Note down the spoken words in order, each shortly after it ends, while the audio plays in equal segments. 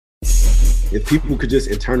If people could just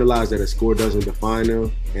internalize that a score doesn't define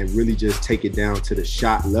them and really just take it down to the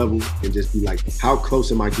shot level and just be like, how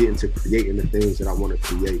close am I getting to creating the things that I want to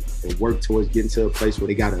create, and work towards getting to a place where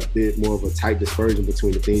they got a bit more of a tight dispersion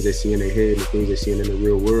between the things they see in their head and the things they're seeing in the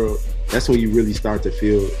real world. That's when you really start to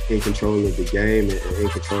feel in control of the game and in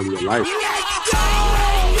control of your life.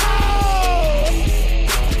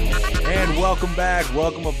 And welcome back.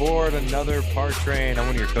 Welcome aboard another Part Train. I'm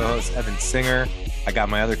one of your co-hosts, Evan Singer. I got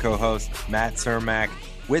my other co-host, Matt Cermak,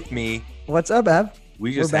 with me. What's up, Ev?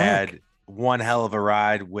 We just had one hell of a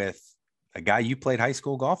ride with a guy you played high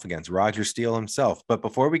school golf against, Roger Steele himself. But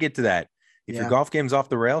before we get to that, if your golf game's off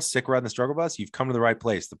the rails, sick riding the struggle bus, you've come to the right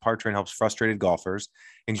place. The Part Train helps frustrated golfers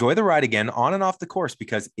enjoy the ride again on and off the course,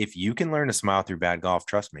 because if you can learn to smile through bad golf,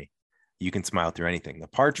 trust me, you can smile through anything. The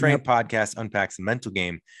Part Train podcast unpacks the mental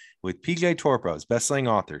game with PGA Tour pros, best-selling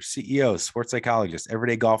authors, CEOs, sports psychologists,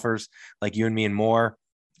 everyday golfers like you and me, and more,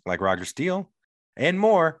 like Roger Steele, and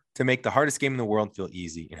more, to make the hardest game in the world feel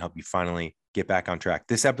easy and help you finally get back on track.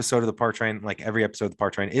 This episode of the Part Train, like every episode of the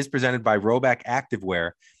Part Train, is presented by Rhoback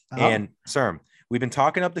Activewear. And Serm, we've been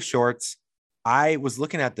talking up the shorts. I was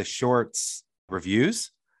looking at the shorts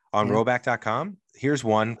reviews on Rhoback.com. Here's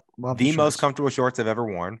one. The most comfortable shorts I've ever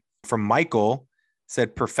worn. From Michael,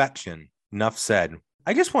 said perfection. Enough said.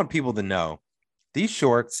 I just want people to know these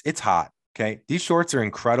shorts, it's hot. Okay. These shorts are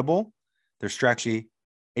incredible. They're stretchy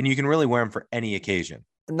and you can really wear them for any occasion.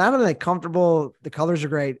 Not only comfortable, the colors are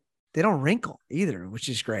great. They don't wrinkle either, which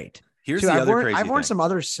is great. Here's the other crazy I've worn thing. some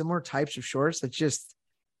other similar types of shorts that just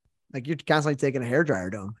like you're constantly taking a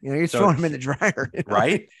hairdryer to them. You're throwing them in the dryer.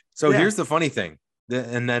 Right. So here's the funny thing.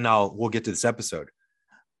 And then we'll get to this episode.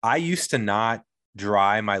 I used to not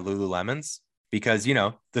dry my Lululemons because,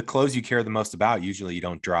 the clothes you care the most about, usually you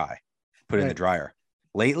don't dry, put it in the dryer.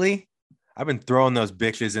 Lately, I've been throwing those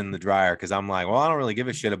bitches in the dryer because I'm like, well, I don't really give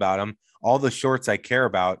a shit about them. All the shorts I care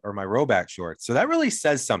about are my Rhoback shorts. So that really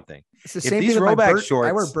says something. It's the same thing with Rhoback shorts.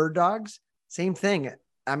 I wear bird dogs. Same thing.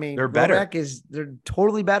 I mean, they're better. They're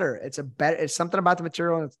totally better. It's something about the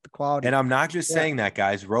material and it's the quality. And I'm not just saying that,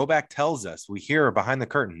 guys. Rhoback tells us, we hear behind the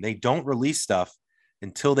curtain, they don't release stuff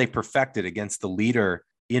until they perfect it against the leader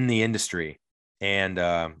in the industry. And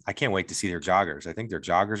I can't wait to see their joggers. I think their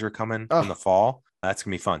joggers are coming in the fall. That's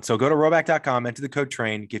going to be fun. So go to Rhoback.com, enter the code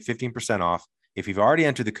TRAIN, get 15% off. If you've already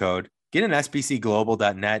entered the code, get an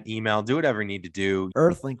sbcglobal.net email, do whatever you need to do.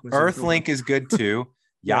 Earthlink is good too.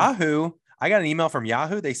 Yahoo. I got an email from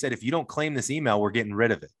Yahoo. They said, if you don't claim this email, we're getting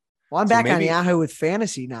rid of it. Well, I'm back on Yahoo with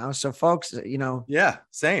fantasy now. So folks,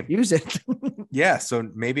 same. Use it. So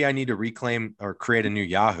maybe I need to reclaim or create a new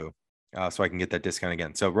Yahoo so I can get that discount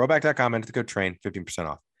again. So Rhoback.com, enter the code TRAIN, 15%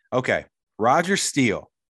 off. Okay. Roger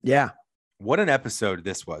Steele. Yeah. What an episode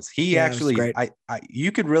this was. He actually,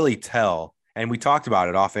 you could really tell, and we talked about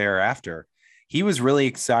it off air after, he was really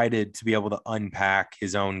excited to be able to unpack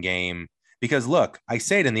his own game. Because look, I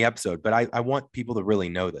say it in the episode, but I want people to really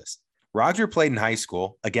know this. Roger played in high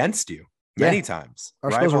school against you many times.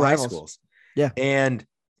 Our schools were rivals. High schools. Yeah. And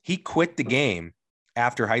he quit the game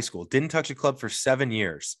after high school, didn't touch a club for 7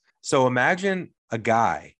 years. So imagine a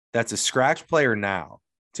guy that's a scratch player now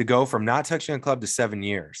to go from not touching a club to 7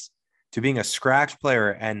 years to being a scratch player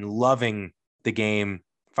and loving the game,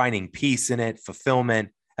 finding peace in it, fulfillment.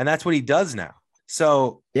 And that's what he does now.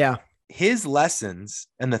 So his lessons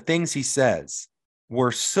and the things he says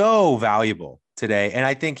were so valuable today. And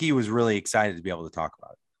I think he was really excited to be able to talk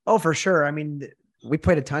about it. Oh, for sure. I mean, we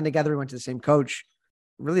played a ton together. We went to the same coach,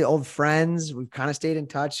 really old friends. We've kind of stayed in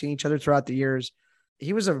touch, seeing each other throughout the years.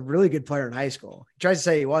 He was a really good player in high school. He tries to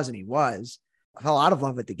say he wasn't. He was. I fell out of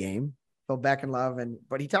love with the game, fell back in love.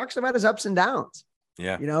 But he talks about his ups and downs.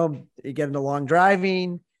 Yeah. You get into long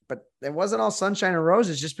driving, but it wasn't all sunshine and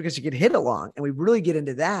roses just because you could hit it long. And we really get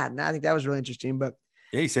into that. And I think that was really interesting. But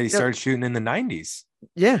he said he started shooting in the 90s.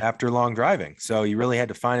 Yeah. After long driving. So he really had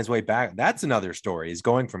to find his way back. That's another story, is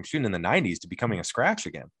going from shooting in the 90s to becoming a scratch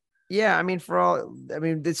again. Yeah. I mean,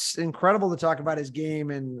 it's incredible to talk about his game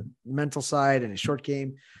and mental side and his short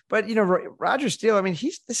game. But, Roger Steele, I mean,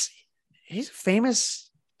 he's a famous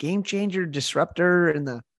game changer, disruptor in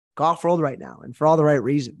the golf world right now, and for all the right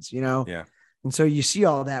reasons, Yeah. And so you see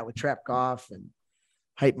all that with Trap Golf and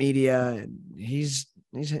Hype Media, and he's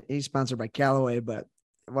sponsored by Callaway, but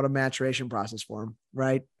what a maturation process for him.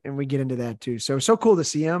 Right. And we get into that too. So cool to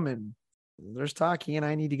see him. And there's talk. He and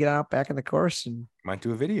I need to get out back in the course and might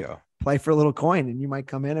do a video, play for a little coin, and you might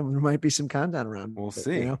come in and there might be some content around. We'll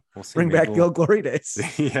see. We'll see. Bring back the old glory days.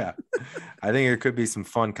 Yeah. I think there could be some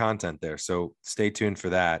fun content there. So stay tuned for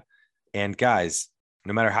that. And guys,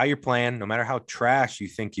 no matter how you're playing, no matter how trash you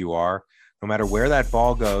think you are, no matter where that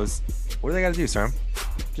ball goes, what do they got to do, sir?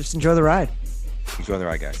 Just enjoy the ride. Enjoy the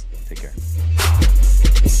ride, guys. Take care.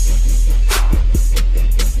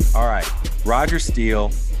 All right. Roger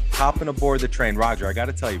Steele hopping aboard the train. Roger, I got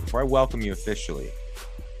to tell you, before I welcome you officially,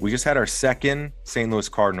 we just had our second St. Louis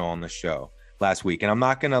Cardinal on the show last week. And I'm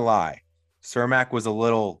not going to lie. Cermak was a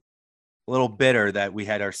little bitter that we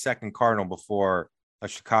had our second Cardinal before a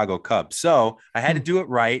Chicago Cub. So I had to do it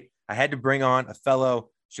right. I had to bring on a fellow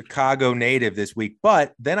Chicago native this week.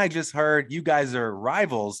 But then I just heard you guys are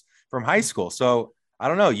rivals from high school. So I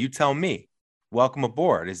don't know. You tell me. Welcome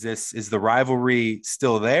aboard. Is the rivalry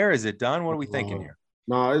still there? Is it done? What are we thinking here?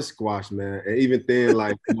 No, it's squash, man. And even then,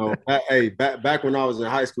 like, back when I was in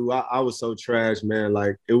high school, I was so trash, man.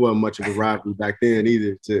 Like, it wasn't much of a rivalry back then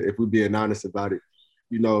either, if we're being honest about it.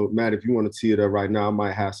 Matt, if you want to tee it up right now, you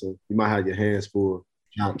might have your hands full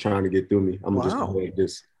trying to get through me. I'm gonna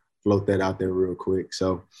just float that out there real quick.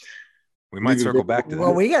 So we might circle back to that.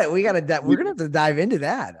 Well, we're gonna have to dive into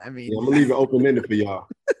that. I mean, I'm gonna leave it open-ended for y'all.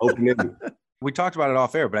 Open-ended. We talked about it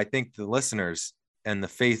off air, but I think the listeners and the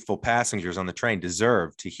faithful passengers on the train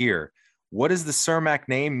deserve to hear, what does the Cermak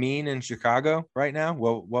name mean in Chicago right now?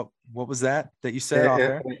 Well, what was that you said off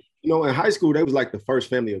air? In high school, they was like the first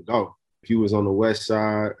family of golf. If you was on the west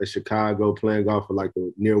side of Chicago playing golf, or like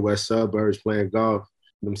the near west suburbs playing golf,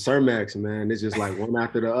 them Cermaks, man, it's just like one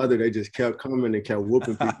after the other. They just kept coming and kept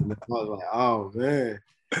whooping people. I was like, oh man,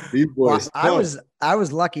 these boys. Well, I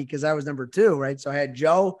was lucky because I was number 2, right? So I had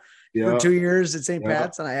Joe for 2 years at St.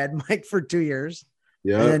 Pat's, and I had Mike for 2 years.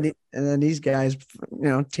 Yeah, and then these guys,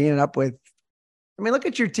 teeing it up with. I mean, look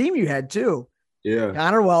at your team you had too. Yeah,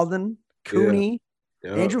 Connor Weldon, Cooney.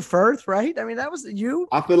 Yeah. Andrew Firth, right? I mean, that was you.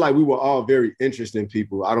 I feel like we were all very interesting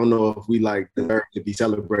people. I don't know if we deserve to be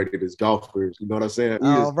celebrated as golfers. You know what I'm saying?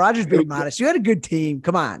 Roger's being modest. You had a good team.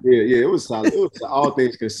 Come on. Yeah, it was solid. It was all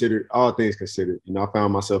things considered. All things considered. I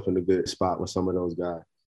found myself in a good spot with some of those guys.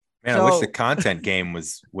 Man, I wish the content game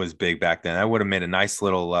was big back then. I would have made a nice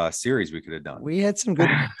little series we could have done. We had some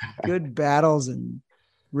good battles and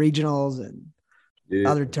regionals and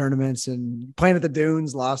other tournaments and playing at the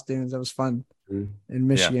Dunes, Lost Dunes. That was fun. In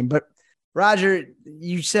Michigan. But Roger,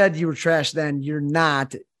 you said you were trash then. You're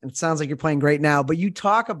not. It sounds like you're playing great now, but you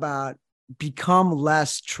talk about become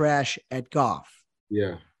less trash at golf.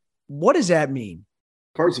 Yeah. What does that mean?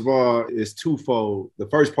 First of all, it's twofold. The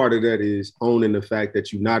first part of that is owning the fact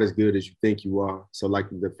that you're not as good as you think you are. So like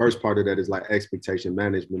the first part of that is like expectation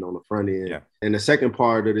management on the front end. Yeah. And the second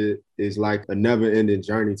part of it is like a never ending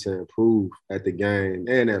journey to improve at the game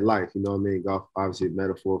and at life. You know what I mean? Golf, obviously a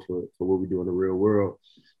metaphor for what we do in the real world.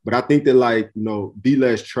 But I think that be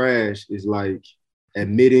less trash is like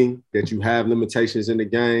admitting that you have limitations in the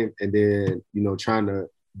game and then, trying to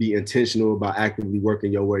be intentional about actively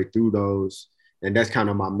working your way through those. And that's kind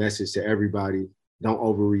of my message to everybody. Don't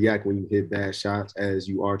overreact when you hit bad shots as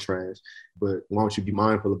you are trash. But why don't you be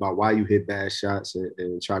mindful about why you hit bad shots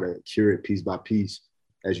and try to cure it piece by piece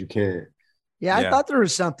as you can. Yeah, I thought there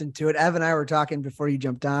was something to it. Ev and I were talking before you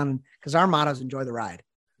jumped on because our motto is enjoy the ride.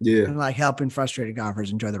 Yeah. And like helping frustrated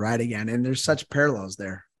golfers enjoy the ride again. And there's such parallels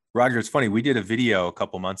there. Roger, it's funny. We did a video a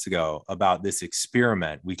couple months ago about this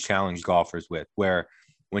experiment we challenged golfers with, where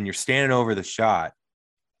when you're standing over the shot,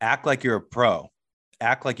 act like you're a pro,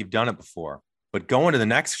 act like you've done it before, but go into the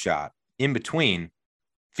next shot in between,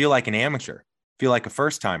 feel like an amateur, feel like a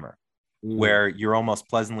first timer, where you're almost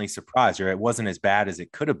pleasantly surprised or it wasn't as bad as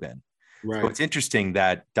it could have been. Right. So it's interesting,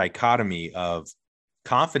 that dichotomy of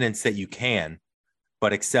confidence that you can,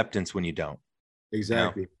 but acceptance when you don't.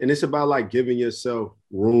 Exactly. And it's about like giving yourself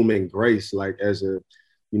room and grace, like as an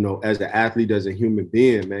athlete, as a human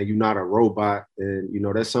being, man. You're not a robot.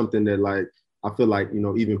 And, that's something that like, I feel like,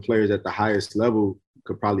 even players at the highest level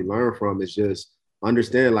could probably learn from, is just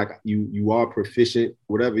understand like you are proficient,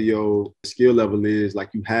 whatever your skill level is,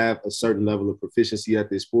 like you have a certain level of proficiency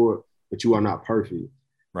at this sport, but you are not perfect.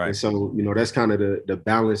 Right. And so, that's kind of the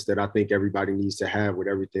balance that I think everybody needs to have with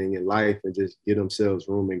everything in life, and just give themselves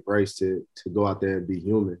room and grace to go out there and be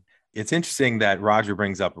human. It's interesting that Roger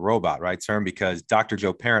brings up a robot, right, CERN? Because Dr.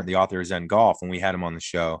 Joe Parent, the author of Zen Golf, when we had him on the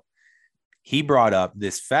show, he brought up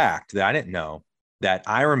this fact that I didn't know, that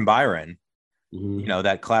Iron Byron,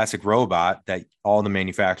 that classic robot that all the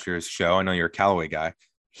manufacturers show. I know you're a Callaway guy.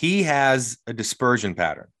 He has a dispersion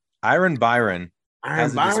pattern. Iron Byron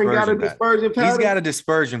got a dispersion pattern. He's got a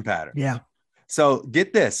dispersion pattern. Yeah. So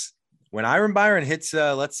get this. When Iron Byron hits,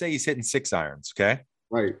 let's say he's hitting 6 irons, okay?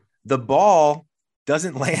 Right. The ball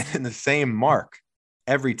doesn't land in the same mark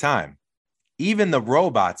every time. Even the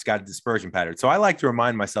robot's got a dispersion pattern. So I like to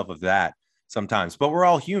remind myself of that sometimes. But we're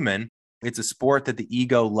all human. It's a sport that the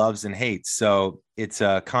ego loves and hates. So it's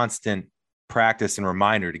a constant practice and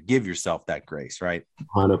reminder to give yourself that grace, right?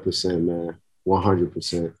 100%, man.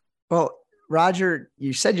 100%. Well, Roger,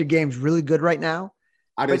 you said your game's really good right now.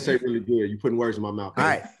 I didn't say really good. You're putting words in my mouth. All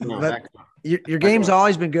right. Your game's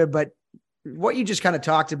always been good, but what you just kind of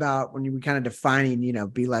talked about when you were kind of defining, you know,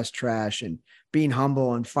 be less trash and being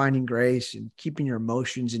humble and finding grace and keeping your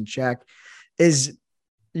emotions in check, is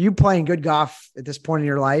you playing good golf at this point in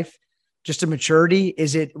your life just a maturity?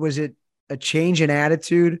 Was it a change in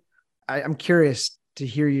attitude? I'm curious to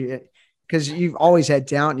hear you, because you've always had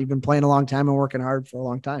talent. You've been playing a long time and working hard for a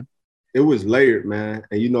long time. It was layered, man.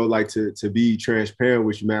 And, you know, like to be transparent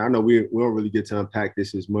with you, man, I know we don't really get to unpack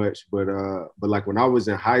this as much, but like when I was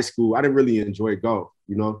in high school, I didn't really enjoy golf,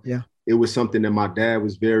 you know? Yeah. It was something that my dad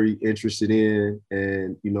was very interested in.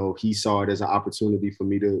 And, you know, he saw it as an opportunity for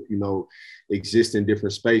me to, you know, exist in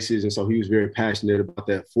different spaces. And so he was very passionate about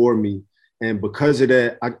that for me. And because of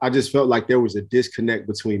that, I just felt like there was a disconnect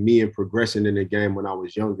between me and progressing in the game when I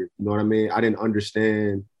was younger. You know what I mean? I didn't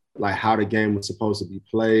understand like how the game was supposed to be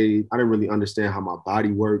played. I didn't really understand how my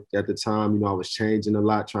body worked at the time. You know, I was changing a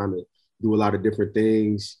lot, trying to do a lot of different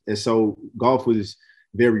things. And so golf was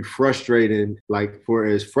very frustrating. Like, for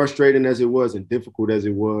as frustrating as it was and difficult as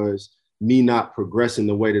it was, me not progressing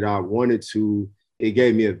the way that I wanted to, it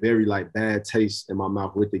gave me a very like bad taste in my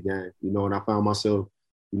mouth with the game, you know. And I found myself,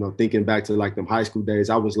 you know, thinking back to like them high school days,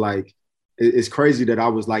 I was like, it's crazy that I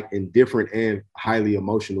was like indifferent and highly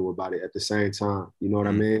emotional about it at the same time. You know what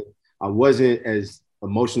I mean? I wasn't as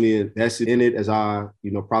emotionally invested in it as I,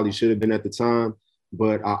 you know, probably should have been at the time.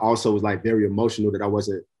 But I also was like very emotional that I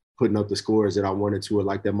wasn't putting up the scores that I wanted to, or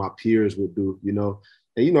like that my peers would do, you know?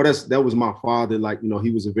 And, you know, that was my father. Like, you know, he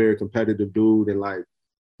was a very competitive dude. And like,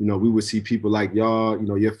 you know, we would see people like y'all, you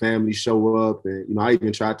know, your family show up. And, you know, I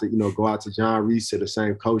even tried to, you know, go out to John Reese, to the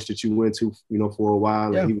same coach that you went to, you know, for a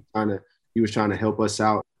while. Yeah. And he was trying to help us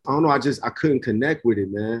out. I don't know. I couldn't connect with it,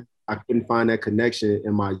 man. I couldn't find that connection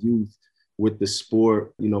in my youth with the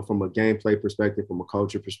sport, you know, from a gameplay perspective, from a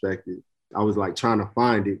culture perspective. I was like trying to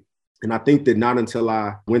find it. And I think that not until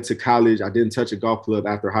I went to college, I didn't touch a golf club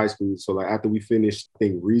after high school. So like after we finished, I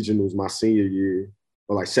think regionals my senior year,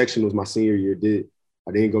 or like sectionals my senior year,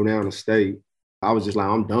 I didn't go down to state. I was just like,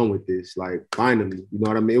 I'm done with this. Like, finally, you know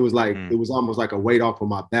what I mean? It was like, it was almost like a weight off of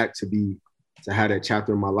my back to have that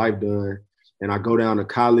chapter in my life done. And I go down to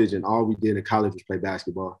college, and all we did in college was play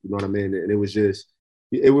basketball. You know what I mean? And it was just,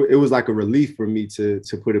 it was like a relief for me to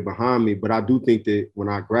put it behind me. But I do think that when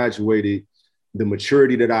I graduated, the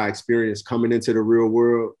maturity that I experienced coming into the real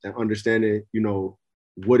world and understanding, you know,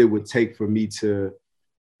 what it would take for me to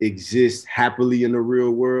exist happily in the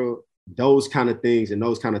real world, those kind of things and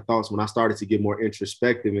those kind of thoughts, when I started to get more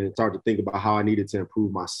introspective and started to think about how I needed to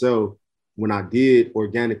improve myself, when I did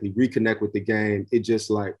organically reconnect with the game, it just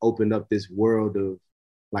like opened up this world of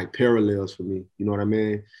like parallels for me. You know what I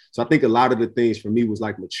mean? So I think a lot of the things for me was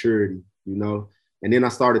like maturity, you know? And then I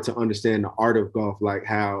started to understand the art of golf, like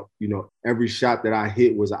how, you know, every shot that I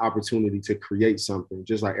hit was an opportunity to create something.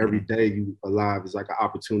 Just like every day you alive is like an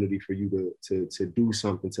opportunity for you to do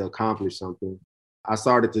something, to accomplish something. I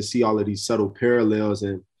started to see all of these subtle parallels,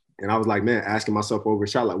 and I was like, man, asking myself over a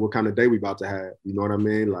shot, like, what kind of day we about to have? You know what I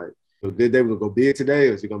mean? Like, a good day, we're gonna go big today,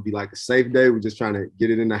 or is it gonna be like a safe day? We're just trying to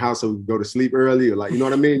get it in the house so we can go to sleep early, or like, you know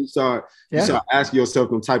what I mean? You start asking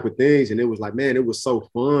yourself them type of things, and it was like, man, it was so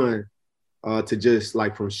fun to just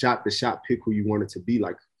like from shot to shot pick who you wanted to be,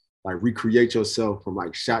 like recreate yourself from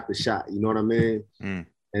like shot to shot. You know what I mean?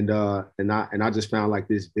 And I just found like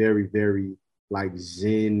this very, very like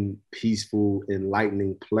zen, peaceful,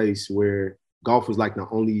 enlightening place where golf was like the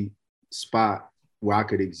only spot where I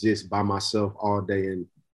could exist by myself all day and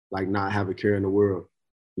like not have a care in the world.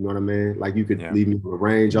 You know what I mean? Like you could leave me on the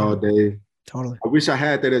range all day. Totally. I wish I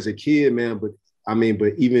had that as a kid, man. But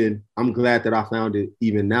even I'm glad that I found it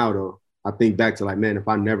even now though. I think back to like, man, if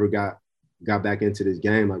I never got back into this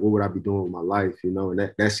game, like what would I be doing with my life? You know,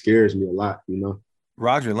 and that scares me a lot, you know?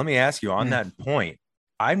 Roger, let me ask you on that point.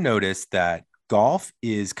 I've noticed that golf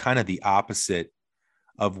is kind of the opposite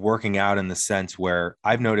of working out, in the sense where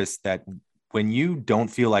I've noticed that when you don't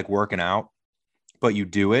feel like working out, but you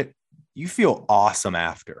do it, you feel awesome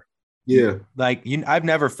after. Yeah. I've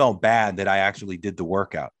never felt bad that I actually did the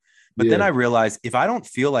workout. But then I realized if I don't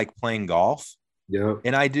feel like playing golf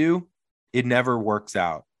and I do, it never works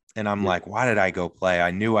out. And I'm like, why did I go play?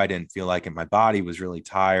 I knew I didn't feel like it. My body was really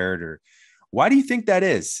tired. Or why do you think that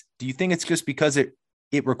is? Do you think it's just because it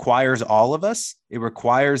requires all of us? It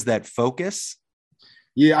requires that focus?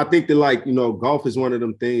 Yeah, I think that like, you know, golf is one of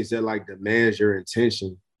them things that like demands your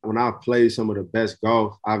attention. When I've played some of the best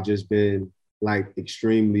golf, I've just been like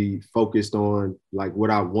extremely focused on like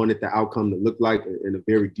what I wanted the outcome to look like in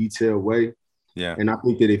a very detailed way. Yeah. And I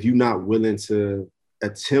think that if you're not willing to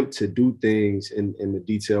attempt to do things in the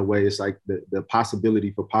detailed way, it's like the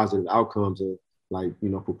possibility for positive outcomes are like,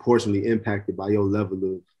 proportionally impacted by your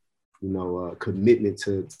level of, commitment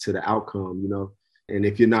to the outcome, and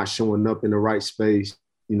if you're not showing up in the right space,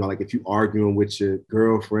 like if you arguing with your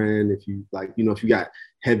girlfriend, if you like, if you got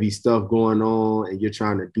heavy stuff going on and you're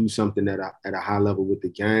trying to do something at a high level with the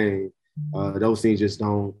game, those things just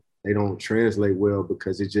don't translate well,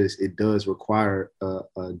 because it does require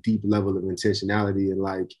a deep level of intentionality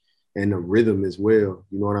and a rhythm as well.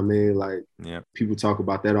 You know what I mean? Like, people talk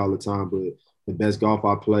about that all the time, but the best golf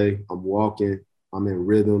I play, I'm walking, I'm in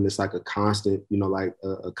rhythm. It's like a constant, like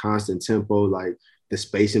a constant tempo, like the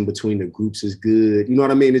spacing between the groups is good. You know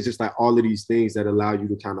what I mean? It's just like all of these things that allow you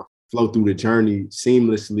to kind of flow through the journey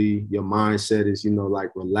seamlessly. Your mindset is, like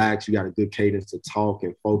relaxed. You got a good cadence to talk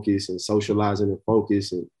and focus and socializing and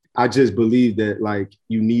focus. And I just believe that like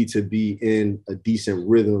you need to be in a decent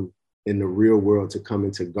rhythm in the real world to come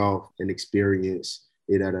into golf and experience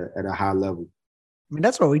it at a high level. I mean,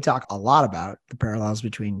 that's what we talk a lot about, the parallels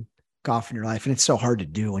between golf and your life. And it's so hard to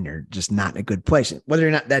do when you're just not in a good place, whether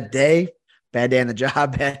you're not that day, bad day on the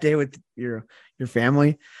job, bad day with your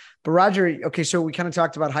family. But Roger, okay, so we kind of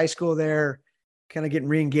talked about high school there, kind of getting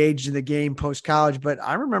re-engaged in the game post-college. But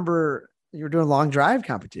I remember you were doing long drive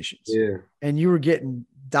competitions. Yeah. And you were getting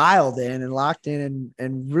dialed in and locked in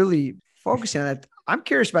and really focusing on it. I'm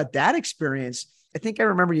curious about that experience. I think I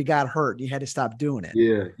remember you got hurt. You had to stop doing it.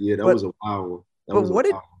 Yeah, that was a wild one. But what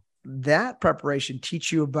did that preparation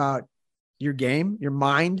teach you about your game, your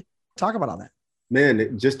mind? Talk about all that.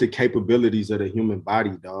 Man, just the capabilities of the human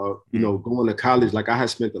body, dog. Going to college, like I had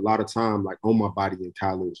spent a lot of time like on my body in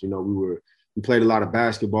college. We played a lot of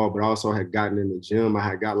basketball, but also had gotten in the gym. I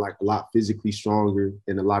had got like a lot physically stronger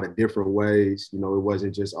in a lot of different ways. It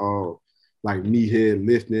wasn't just all like meathead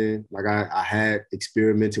lifting. Like I had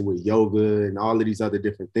experimented with yoga and all of these other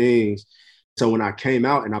different things. So when I came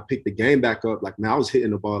out and I picked the game back up, like, man, I was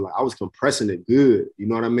hitting the ball, like I was compressing it good. You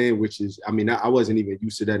know what I mean? Which is, I wasn't even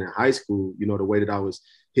used to that in high school, the way that I was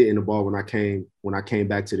hitting the ball when I came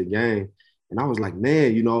back to the game. And I was like,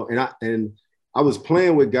 man, and I was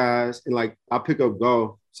playing with guys, and like I pick up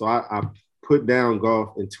golf. So I put down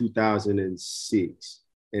golf in 2006.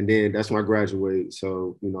 And then that's when I graduated.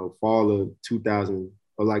 So, fall of 2000,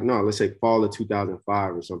 or like, no, let's say fall of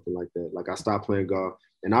 2005 or something like that. Like I stopped playing golf.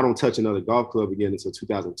 And I don't touch another golf club again until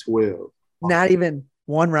 2012. Not even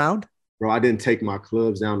one round? Bro, I didn't take my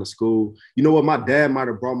clubs down to school. You know what? My dad might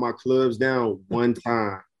have brought my clubs down one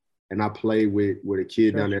time, and I played with a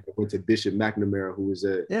kid down there that went to Bishop McNamara, who was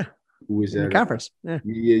at conference.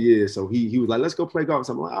 Yeah. So he was like, let's go play golf.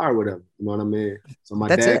 So I'm like, all right, whatever. You know what I mean? So my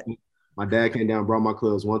dad came down and brought my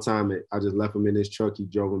clubs one time, and I just left him in his truck. He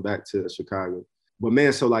drove him back to Chicago. But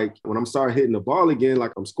man, so like when I'm starting hitting the ball again,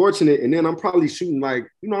 like I'm scorching it, and then I'm probably shooting like,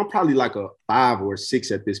 I'm probably like a 5 or a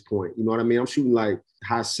 6 at this point. You know what I mean? I'm shooting like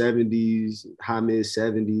high 70s, high mid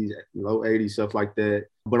 70s, low 80s, stuff like that.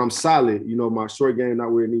 But I'm solid. My short game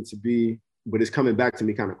not where it needs to be, but it's coming back to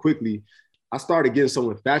me kind of quickly. I started getting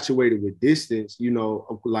so infatuated with distance,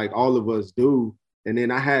 like all of us do. And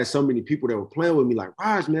then I had so many people that were playing with me, like,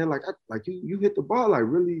 Raj, man, like you hit the ball like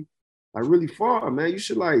really far, man. You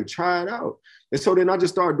should like try it out. And so then I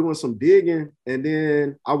just started doing some digging, and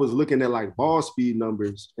then I was looking at like ball speed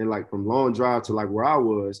numbers and like from long drive to like where I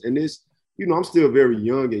was. And this, I'm still very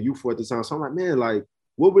young and youthful at the time. So I'm like, man, like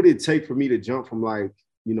what would it take for me to jump from like,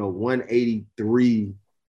 183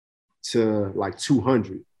 to like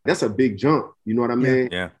 200? That's a big jump. You know what I mean?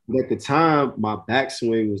 Yeah. But at the time, my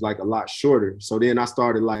backswing was like a lot shorter. So then I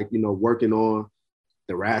started like, working on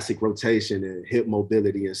thoracic rotation and hip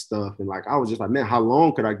mobility and stuff. And like, I was just like, man, how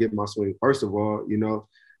long could I get my swing, first of all,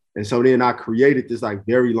 And so then I created this like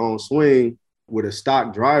very long swing with a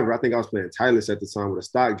stock driver. I think I was playing Titleist at the time. With a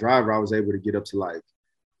stock driver, I was able to get up to like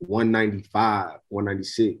 195,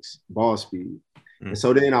 196 ball speed. And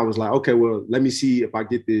so then I was like, okay, well, let me see if I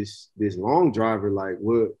get this long driver, like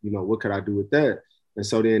what could I do with that? And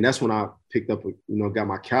so then that's when I picked up, got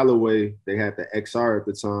my Callaway. They had the XR at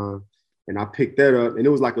the time. And I picked that up, and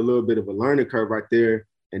it was like a little bit of a learning curve right there.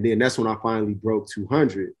 And then that's when I finally broke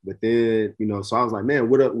 200. But then, so I was like, man,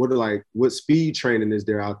 what speed training is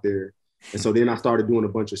there out there? And so then I started doing a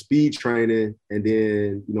bunch of speed training. And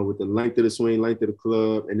then, with the length of the swing, length of the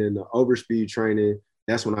club, and then the overspeed training,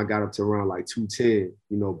 that's when I got up to around like 210,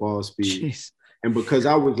 ball speed. Jeez. And because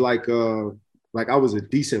I was like I was a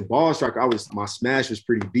decent ball striker, my smash was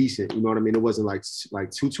pretty decent. You know what I mean? It wasn't like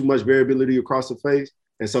too much variability across the face.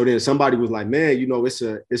 And so then somebody was like, man,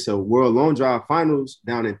 it's a World Long Drive Finals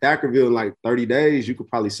down in Thackerville in like 30 days. You could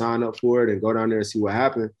probably sign up for it and go down there and see what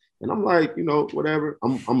happened. And I'm like, whatever.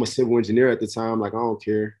 I'm a civil engineer at the time. Like, I don't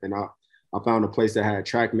care. And I found a place that had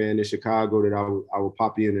TrackMan in Chicago that I would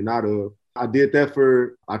pop in and out of. I did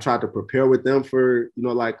that I tried to prepare with them for,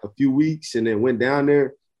 like a few weeks, and then went down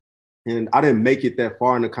there. And I didn't make it that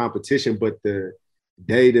far in the competition, but the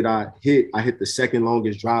day that I hit the second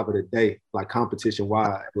longest drive of the day, like competition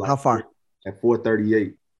wide. Like, how far? At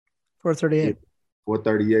 438. 438.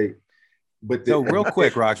 438. But so real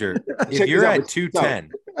quick, Roger, if you're at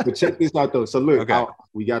 210. But check this out though. So look,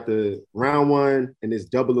 we got the round one and it's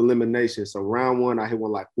double elimination. So round one, I hit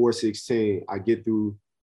one like 416. I get through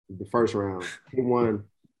the first round. Hit one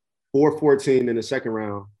 414 in the second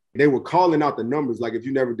round. They were calling out the numbers. Like if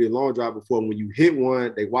you never did long drive before, when you hit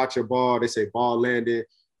one, they watch your ball. They say ball landed.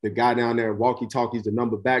 The guy down there walkie-talkies the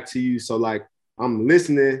number back to you. So like I'm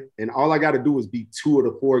listening, and all I got to do is beat 2 of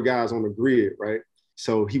the 4 guys on the grid, right?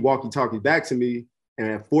 So he walkie-talkies back to me. And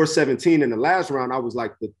at 417 in the last round, I was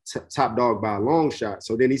like the top dog by a long shot.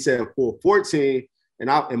 So then he said 414. And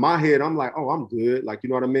in my head, I'm like, oh, I'm good. Like, you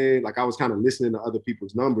know what I mean? Like I was kind of listening to other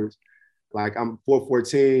people's numbers. Like I'm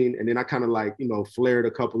 414. And then I kind of like, flared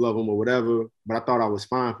a couple of them or whatever. But I thought I was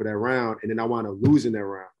fine for that round. And then I wound up losing that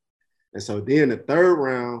round. And so then the third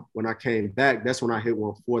round, when I came back, that's when I hit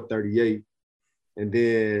one 438. And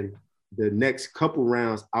then the next couple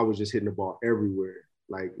rounds, I was just hitting the ball everywhere.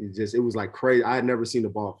 Like it was like crazy. I had never seen the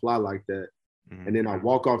ball fly like that. Mm-hmm. And then I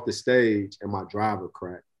walk off the stage and my driver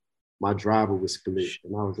cracked. My driver was split.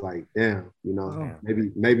 And I was like, damn,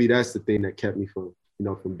 maybe that's the thing that kept me from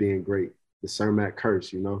being great. The Cermak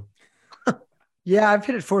curse, Yeah, I've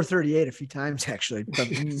hit it 438 a few times actually.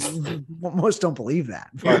 But most don't believe that.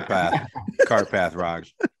 Cart path,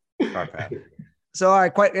 Raj. Cart path. So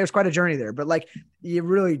it was quite a journey there. But like you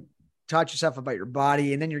really taught yourself about your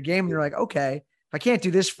body and then your game, and you're like, okay. I can't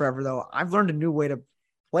do this forever, though. I've learned a new way to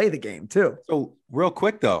play the game, too. So real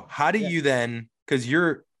quick, though, how do you then – because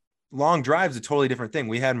your long drive's a totally different thing.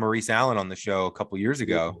 We had Maurice Allen on the show a couple years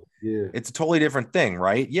ago. Yeah. It's a totally different thing,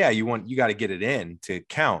 right? Yeah, you got to get it in to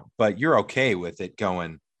count, but you're okay with it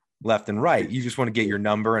going left and right. You just want to get your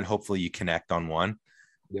number and hopefully you connect on one.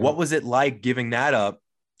 Yeah. What was it like giving that up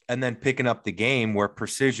and then picking up the game where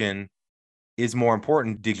precision – is more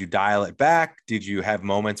important? Did you dial it back? Did you have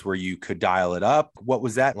moments where you could dial it up? What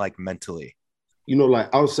was that like mentally? Like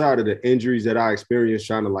outside of the injuries that I experienced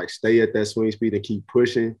trying to like stay at that swing speed and keep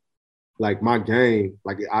pushing, like my game,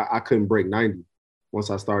 like I couldn't break 90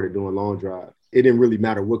 once I started doing long drive. It didn't really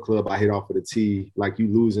matter what club I hit off of the tee. Like you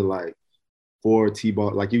losing like 4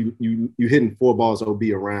 T-balls, like you hitting 4 balls OB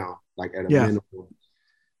around, like at a minimum.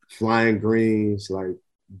 Flying greens, like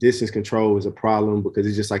distance control was a problem because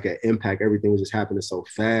it's just like an impact. Everything was just happening so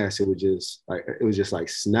fast. It was just like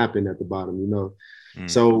snapping at the bottom,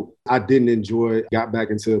 So I didn't enjoy it. Got back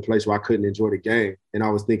into a place where I couldn't enjoy the game. And I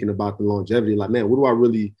was thinking about the longevity. Like, man, what do I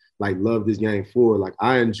really like love this game for? Like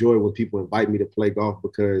I enjoy when people invite me to play golf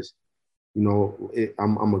because,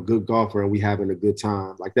 I'm a good golfer and we having a good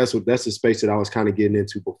time. Like that's the space that I was kind of getting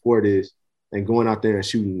into before this, and going out there and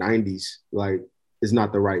shooting 90s. Like, it's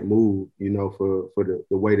not the right move, for the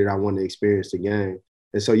way that I want to experience the game.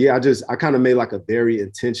 And so, yeah, I kind of made like a very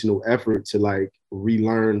intentional effort to like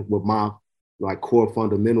relearn what my like core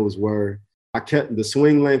fundamentals were. I kept the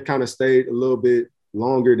swing length kind of stayed a little bit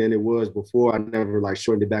longer than it was before. I never like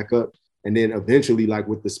shortened it back up. And then eventually, like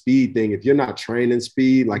with the speed thing, if you're not training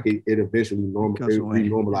speed, like it eventually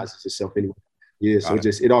normalizes itself anyway. Yeah, so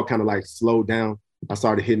it all kind of like slowed down. I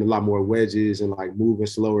started hitting a lot more wedges and like moving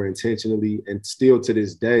slower intentionally. And still to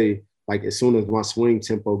this day, like as soon as my swing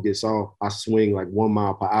tempo gets off, I swing like 1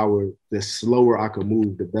 mile per hour. The slower I can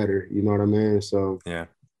move, the better. You know what I mean? So yeah.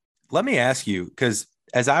 Let me ask you, because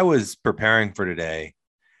as I was preparing for today,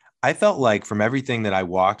 I felt like from everything that I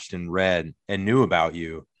watched and read and knew about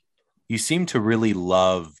you, you seem to really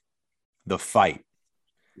love the fight.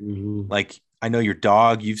 Mm-hmm. Like I know your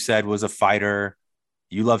dog, you've said, was a fighter.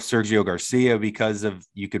 You love Sergio Garcia because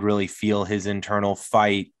you could really feel his internal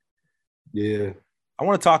fight. Yeah. I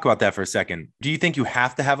want to talk about that for a second. Do you think you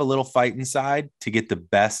have to have a little fight inside to get the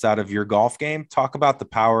best out of your golf game? Talk about the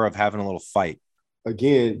power of having a little fight.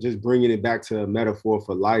 Again, just bringing it back to a metaphor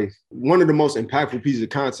for life. One of the most impactful pieces of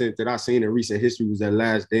content that I've seen in recent history was that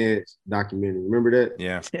Last Dance documentary. Remember that?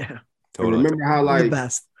 Yeah. Totally. And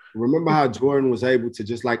remember how Jordan was able to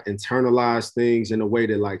just like internalize things in a way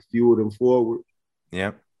that like fueled him forward?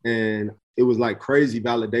 Yeah. And it was like crazy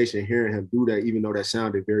validation hearing him do that, even though that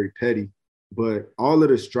sounded very petty. But all of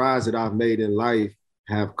the strides that I've made in life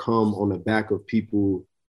have come on the back of people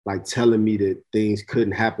like telling me that things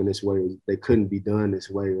couldn't happen this way, they couldn't be done this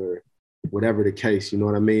way, or whatever the case, you know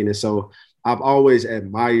what I mean? And so I've always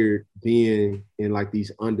admired being in like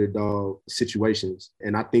these underdog situations.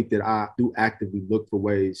 And I think that I do actively look for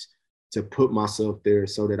ways to put myself there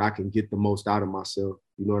so that I can get the most out of myself.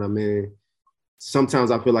 You know what I mean? Sometimes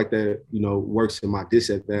I feel like that, works in my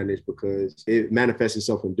disadvantage because it manifests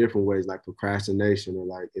itself in different ways, like procrastination, or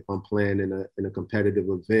like if I'm playing in a competitive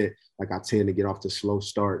event, like I tend to get off to slow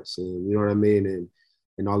starts, and you know what I mean?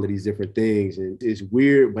 And all of these different things. And it's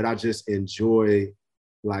weird, but I just enjoy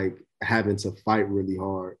like having to fight really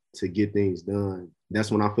hard to get things done.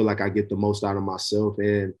 That's when I feel like I get the most out of myself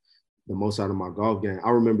and the most out of my golf game. I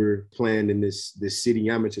remember playing in this city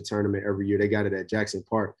amateur tournament every year. They got it at Jackson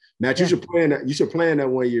Park. Matt, you should play in that. You should play in that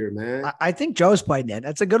one year, man. I think Joe's played in it.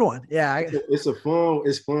 That's a good one. Yeah.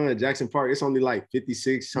 It's fun. Jackson Park. It's only like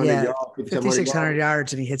 5,600 yards, 5,600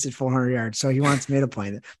 yards, and he hits it 400 yards. So he wants me to play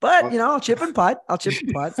it. But I'll chip and putt.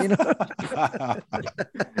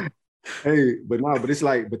 Hey, but there's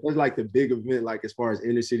like the big event, like as far as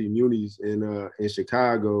inner city munis in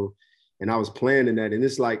Chicago. And I was playing in that. And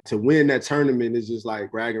it's like to win that tournament is just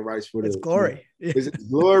like bragging rights for it's glory. It's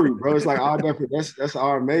glory, bro. It's like that's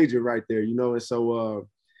our major right there, And so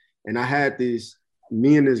and I had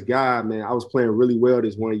me and this guy, man, I was playing really well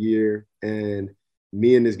this one year. And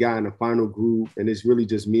me and this guy in the final group, and it's really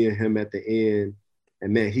just me and him at the end.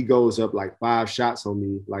 And man, he goes up like 5 shots on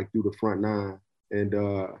me, like through the front 9.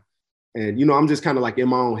 And I'm just kind of like in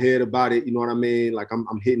my own head about it. You know what I mean? Like I'm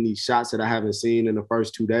hitting these shots that I haven't seen in the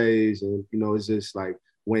first 2 days. And, it's just like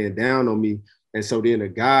weighing down on me. And so then a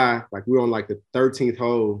guy, like we're on like the 13th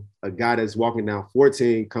hole, a guy that's walking down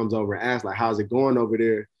 14 comes over and asks like, how's it going over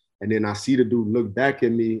there? And then I see the dude look back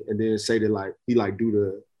at me and then say that like, he like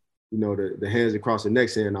do the hands across the neck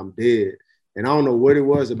saying I'm dead. And I don't know what it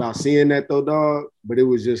was about seeing that though, dog, but it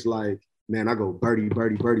was just like, man, I go birdie,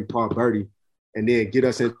 birdie, birdie, par birdie. And then get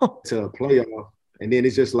us into a playoff. And then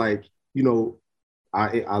it's just like,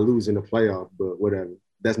 I lose in the playoff, but whatever.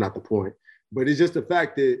 That's not the point. But it's just the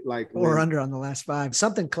fact that like or under on the last 5,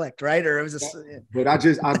 something clicked, right? Or it was But I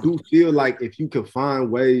do feel like if you can find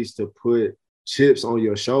ways to put chips on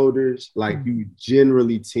your shoulders, like you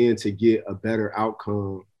generally tend to get a better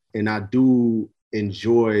outcome. And I do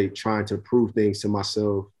enjoy trying to prove things to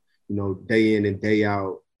myself, day in and day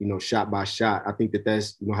out. Shot by shot. I think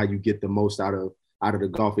that's, how you get the most out of the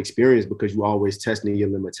golf experience because you always testing your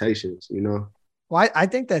limitations, Well, I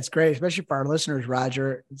think that's great, especially for our listeners,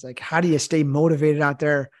 Roger. It's like, how do you stay motivated out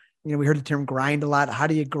there? We heard the term grind a lot. How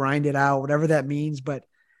do you grind it out? Whatever that means, but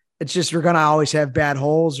it's just, we're going to always have bad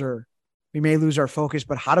holes or we may lose our focus,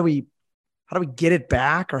 but how do we get it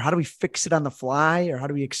back, or how do we fix it on the fly, or how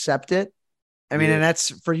do we accept it? I mean, and that's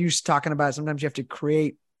for you talking about, sometimes you have to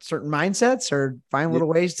create certain mindsets or find little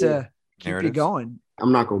ways to keep you going.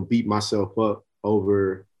 I'm not going to beat myself up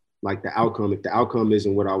over like the outcome. If the outcome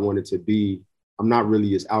isn't what I want it to be, I'm not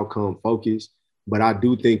really as outcome focused, but I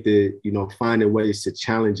do think that, finding ways to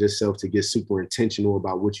challenge yourself to get super intentional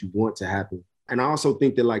about what you want to happen. And I also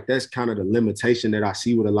think that like, that's kind of the limitation that I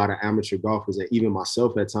see with a lot of amateur golfers and even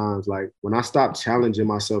myself at times. Like when I stop challenging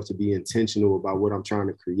myself to be intentional about what I'm trying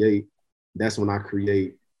to create, that's when I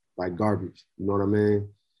create like garbage. You know what I mean?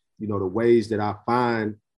 The ways that I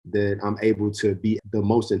find that I'm able to be the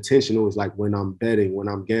most intentional is like when I'm betting, when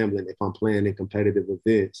I'm gambling, if I'm playing in competitive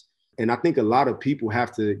events. And I think a lot of people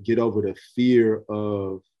have to get over the fear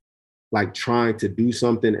of like trying to do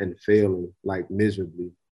something and failing like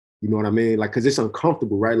miserably. You know what I mean? Like, cause it's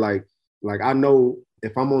uncomfortable, right? Like I know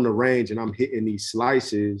if I'm on the range and I'm hitting these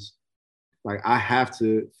slices, like I have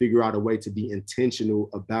to figure out a way to be intentional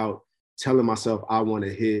about telling myself I want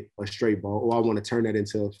to hit a straight ball, or I want to turn that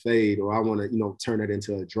into a fade, or I want to, turn that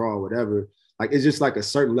into a draw, or whatever. Like, it's just like a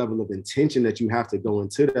certain level of intention that you have to go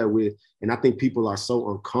into that with. And I think people are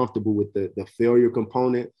so uncomfortable with the failure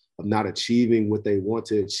component of not achieving what they want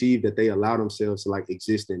to achieve that they allow themselves to like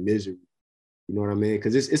exist in misery. You know what I mean?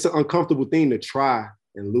 Because it's an uncomfortable thing to try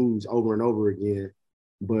and lose over and over again.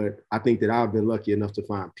 But I think that I've been lucky enough to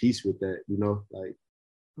find peace with that, like.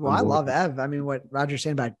 Well, I love Ev. I mean, what Roger's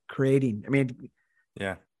saying about creating. I mean,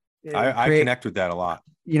 yeah, I connect with that a lot.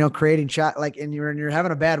 Creating shot, like, and you're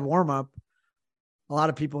having a bad warm up. A lot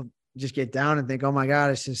of people just get down and think, "Oh my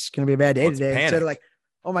God, it's just going to be a bad day today." Panic. Instead of like,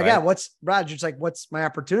 "Oh my God, what's Roger?" It's like, "What's my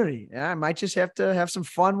opportunity?" Yeah, I might just have to have some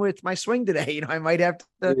fun with my swing today. I might have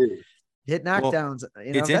to hit knockdowns.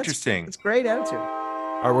 It's interesting. It's great attitude.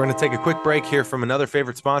 All right, we're going to take a quick break here from another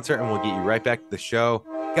favorite sponsor, and we'll get you right back to the show.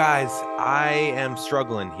 Guys, I am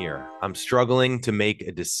struggling here. I'm struggling to make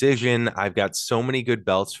a decision. I've got so many good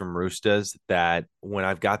belts from Roostas that when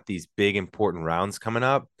I've got these big important rounds coming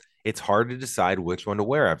up, it's hard to decide which one to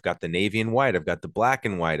wear. I've got the navy and white. I've got the black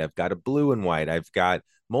and white. I've got a blue and white. I've got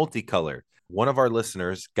multicolored. One of our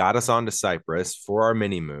listeners got us onto Cypress for our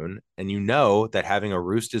mini moon. And you know that having a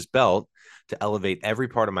Roosters belt to elevate every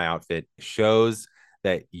part of my outfit shows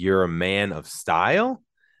that you're a man of style,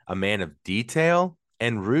 a man of detail.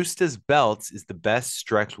 And Roosters belts is the best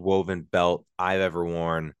stretch woven belt I've ever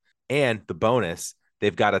worn. And the bonus,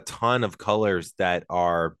 they've got a ton of colors that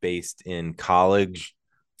are based in college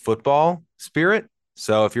football spirit.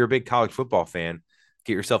 So if you're a big college football fan,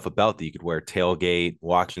 get yourself a belt that you could wear tailgate,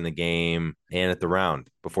 watching the game, and at the round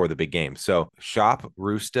before the big game. So shop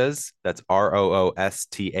Roostas, that's ROOSTAS.com.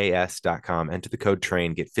 Enter the code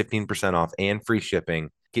TRAIN, get 15% off and free shipping.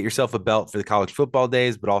 Get yourself a belt for the college football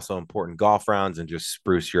days, but also important golf rounds, and just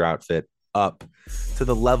spruce your outfit up to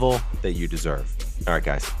the level that you deserve. All right,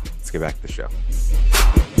 guys, let's get back to the show.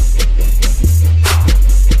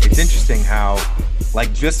 It's interesting how,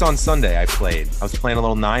 like, just on Sunday I was playing a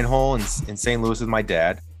little 9-hole in St. Louis with my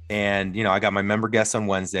dad. And, I got my member guests on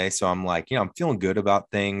Wednesday. So I'm like, I'm feeling good about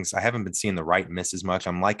things. I haven't been seeing the right miss as much.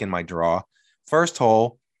 I'm liking my draw. First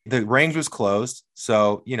hole, the range was closed.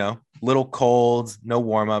 So, little cold, no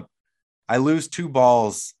warm up. I lose 2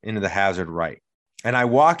 balls into the hazard right. And I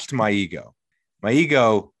watched my ego. My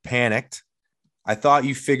ego panicked. I thought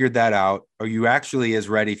you figured that out. Are you actually as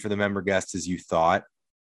ready for the member guest as you thought?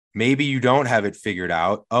 Maybe you don't have it figured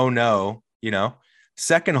out. Oh no,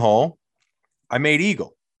 second hole, I made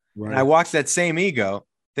eagle. Right. And I watched that same ego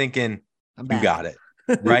thinking, you got it.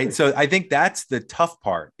 Right. So I think that's the tough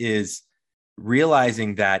part, is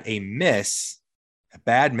realizing that a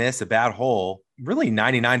bad hole, really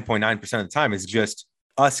 99.9% of the time is just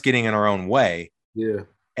us getting in our own way. Yeah.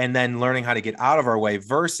 And then learning how to get out of our way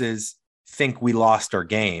versus think we lost our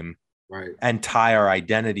game. Right. And tie our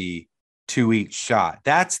identity to each shot.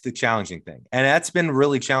 That's the challenging thing. And that's been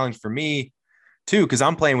really challenging for me too, because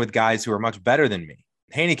I'm playing with guys who are much better than me,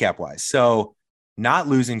 handicap wise. So not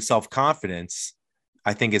losing self-confidence,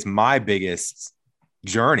 I think, is my biggest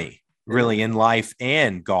journey really in life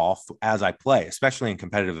and golf as I play, especially in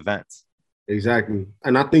competitive events. Exactly.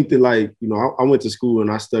 And I think that, like, I went to school and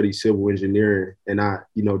I studied civil engineering, and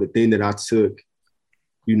the thing that I took,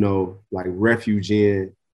 like refuge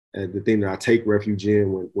in, and the thing that I take refuge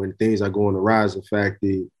in when things are going awry is the fact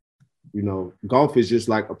that, golf is just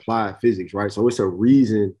like applied physics, right? So it's a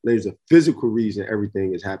reason, there's a physical reason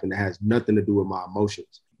everything has happened that has nothing to do with my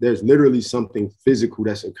emotions. There's literally something physical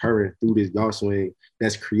that's occurring through this golf swing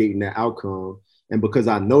that's creating that outcome. And because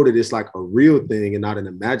I know that it's like a real thing and not an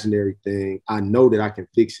imaginary thing, I know that I can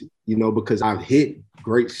fix it, because I've hit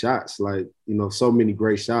great shots, like, so many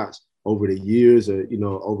great shots over the years, or,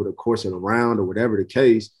 over the course of the round, or whatever the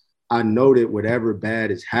case. I know that whatever bad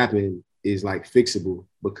has happened is like fixable,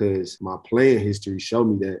 because my playing history showed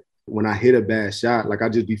me that when I hit a bad shot, like, I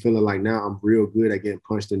just be feeling like now I'm real good at getting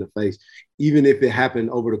punched in the face. Even if it happened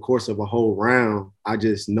over the course of a whole round, I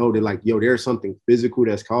just know that, like, there's something physical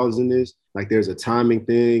that's causing this. Like, there's a timing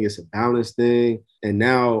thing, it's a balance thing. And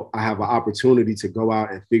now I have an opportunity to go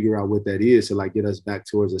out and figure out what that is to, like, get us back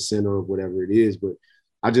towards the center of whatever it is. But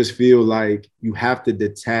I just feel like you have to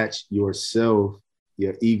detach yourself,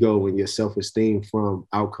 your ego, and your self-esteem from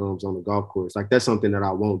outcomes on the golf course. Like, that's something that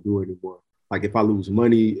I won't do anymore. Like, if I lose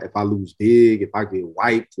money, if I lose big, if I get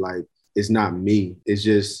wiped, like, it's not me. It's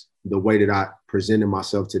just the way that I presented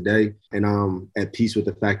myself today. And I'm at peace with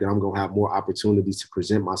the fact that I'm going to have more opportunities to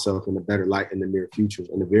present myself in a better light in the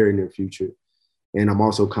very near future. And I'm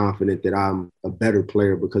also confident that I'm a better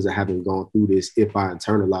player because I haven't gone through this if I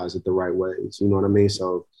internalize it the right ways. You know what I mean?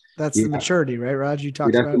 So that's the maturity, right, Raj? You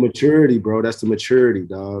talked about that's the maturity, bro. That's the maturity,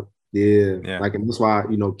 dog. Yeah. Like, and that's why,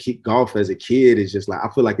 golf as a kid is just like, I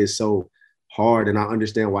feel like it's so hard, and I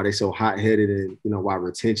understand why they're so hot-headed, and why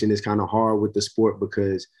retention is kind of hard with the sport,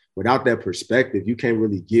 because without that perspective, you can't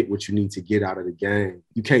really get what you need to get out of the game.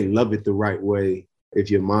 You can't love it the right way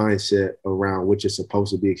if your mindset around what you're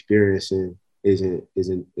supposed to be experiencing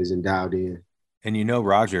isn't dialed in. And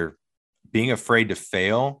Roger, being afraid to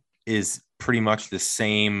fail is pretty much the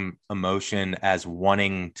same emotion as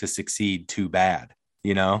wanting to succeed too bad,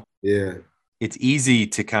 Yeah. It's easy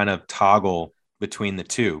to kind of toggle between the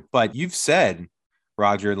two. But you've said,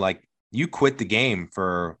 Roger, like, you quit the game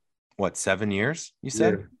for 7 years, you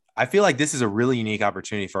said? Yeah. I feel like this is a really unique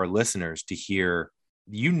opportunity for our listeners to hear,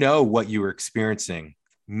 what you were experiencing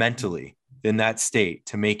mentally in that state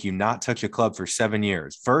to make you not touch a club for 7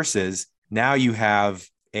 years versus now you have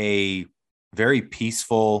a very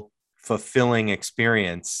peaceful, fulfilling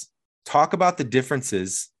experience. Talk about the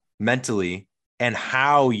differences mentally and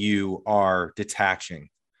how you are detaching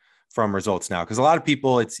from results now. Because a lot of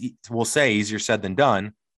people, we'll say easier said than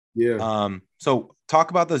done. Yeah. So talk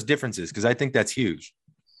about those differences, because I think that's huge.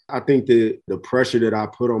 I think that the pressure that I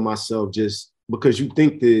put on myself, just because you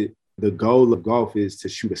think that the goal of golf is to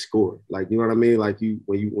shoot a score. Like, you know what I mean? Like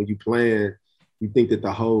when you plan, you think that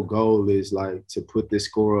the whole goal is like to put this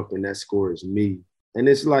score up and that score is me. And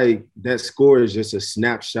it's like that score is just a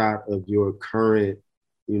snapshot of your current,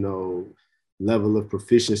 you know, level of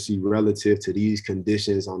proficiency relative to these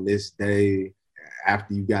conditions on this day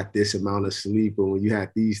after you got this amount of sleep or when you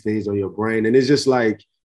had these things on your brain. And it's just like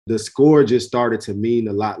the score just started to mean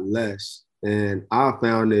a lot less. And I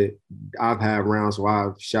found that I've had rounds where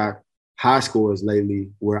I've shot high scores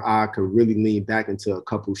lately where I could really lean back into a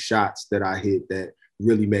couple shots that I hit that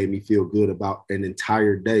really made me feel good about an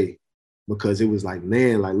entire day, because it was like,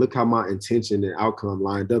 man, like, look how my intention and outcome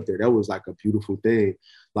lined up there. That was like a beautiful thing.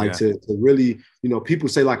 Like to really, you know, people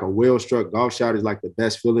say like a well-struck golf shot is like the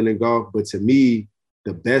best feeling in golf. But to me,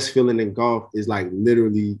 the best feeling in golf is like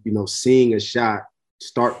literally, you know, seeing a shot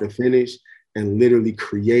start to finish and literally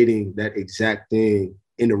creating that exact thing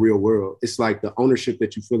in the real world. It's like the ownership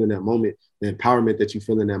that you feel in that moment, the empowerment that you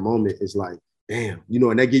feel in that moment is like, damn, you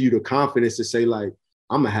know, and that gives you the confidence to say like,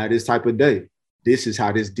 I'm gonna have this type of day. This is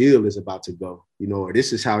how this deal is about to go, you know, or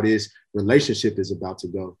this is how this relationship is about to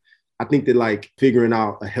go. I think that like figuring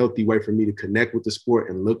out a healthy way for me to connect with the sport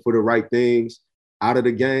and look for the right things out of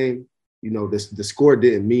the game, you know, the score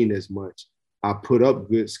didn't mean as much. I put up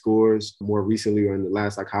good scores more recently or in the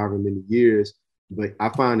last like however many years, but I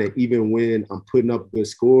find that even when I'm putting up good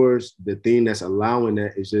scores, the thing that's allowing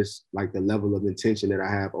that is just like the level of intention that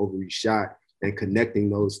I have over each shot and connecting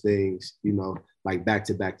those things, you know, like back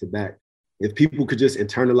to back to back. If people could just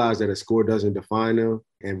internalize that a score doesn't define them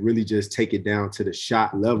and really just take it down to the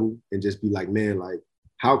shot level and just be like, man, like,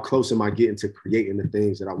 how close am I getting to creating the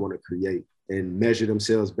things that I want to create, and measure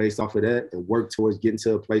themselves based off of that and work towards getting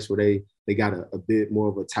to a place where they got a bit more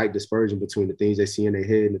of a tight dispersion between the things they see in their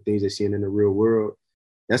head and the things they see in the real world.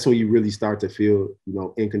 That's when you really start to feel, you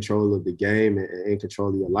know, in control of the game and in control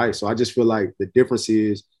of your life. So I just feel like the difference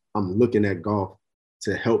is I'm looking at golf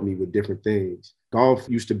to help me with different things. Golf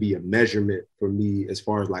used to be a measurement for me as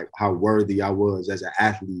far as like how worthy I was as an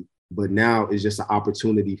athlete, but now it's just an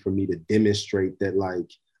opportunity for me to demonstrate that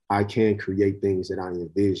like I can create things that I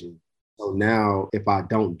envision. So now if I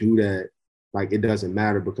don't do that, like it doesn't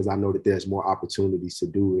matter because I know that there's more opportunities to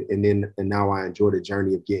do it. And now I enjoy the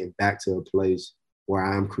journey of getting back to a place where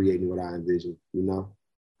I am creating what I envision, you know?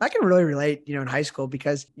 I can really relate, you know, in high school,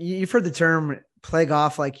 because you've heard the term play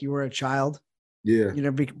golf like you were a child. Yeah. You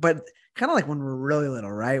know, but kind of like when we're really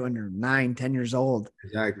little, right? When you're 9, 10 years old,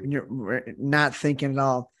 exactly. And you're not thinking at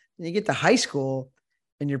all. And you get to high school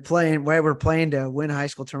and you're playing, we're playing to win high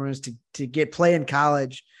school tournaments, to get play in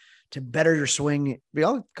college, to better your swing. We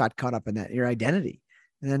all got caught up in that, your identity.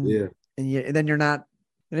 And then, and then you're not,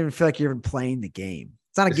 you don't even feel like you're even playing the game.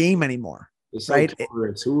 It's not a game anymore. It's right? So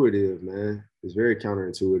counterintuitive, man. It's very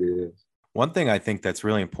counterintuitive. One thing I think that's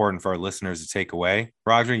really important for our listeners to take away,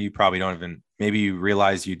 Roger, you probably don't even, maybe you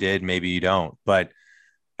realize you did, maybe you don't. But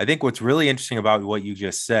I think what's really interesting about what you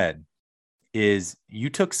just said is you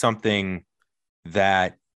took something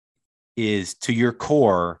that is to your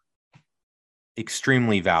core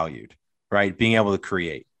extremely valued, right? Being able to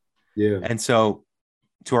create. Yeah. And so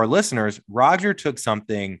to our listeners, Roger took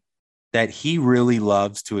something that he really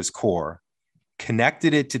loves to his core,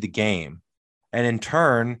 connected it to the game, and in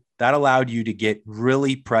turn, that allowed you to get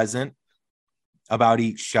really present about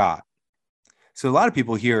each shot. So a lot of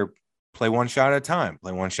people here play one shot at a time,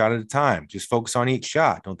 just focus on each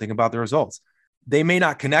shot. Don't think about the results. They may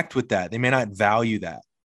not connect with that. They may not value that,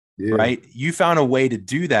 right? You found a way to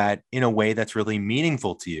do that in a way that's really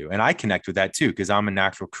meaningful to you. And I connect with that too, because I'm a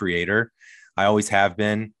natural creator. I always have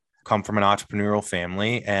been, come from an entrepreneurial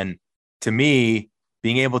family. And to me,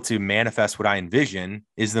 being able to manifest what I envision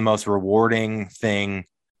is the most rewarding thing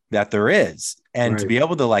that there is. And to be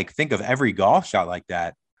able to like think of every golf shot like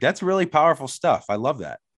that, that's really powerful stuff. I love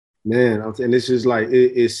that. Man, and it's just like,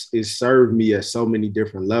 it served me at so many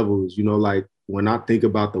different levels. You know, like when I think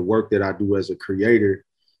about the work that I do as a creator,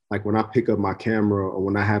 like when I pick up my camera or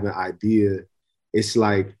when I have an idea, it's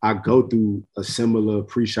like I go through a similar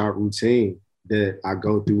pre-shot routine that I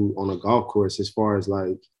go through on a golf course, as far as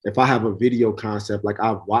like, if I have a video concept, like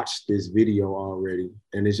I've watched this video already,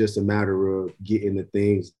 and it's just a matter of getting the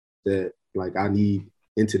things that like I need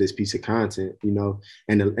into this piece of content, you know?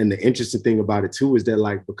 And the interesting thing about it too is that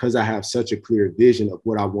like, because I have such a clear vision of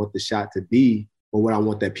what I want the shot to be, or what I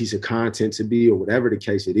want that piece of content to be, or whatever the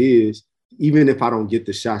case it is, even if I don't get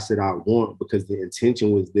the shots that I want, because the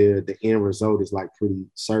intention was there, the end result is like pretty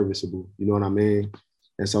serviceable. You know what I mean?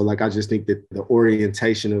 And so like, I just think that the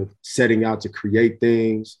orientation of setting out to create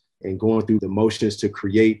things and going through the motions to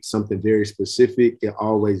create something very specific, it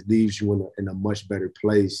always leaves you in a much better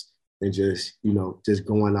place than just, just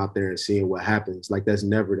going out there and seeing what happens. Like, that's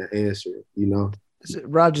never the answer,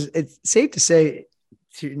 Raj, it's safe to say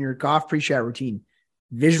in your golf pre-shot routine,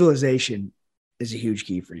 visualization is a huge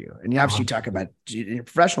key for you. And obviously you talk about in your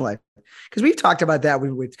professional life, because we've talked about that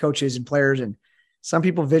with coaches and players, and some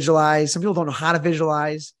people visualize, some people don't know how to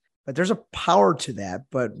visualize, but there's a power to that.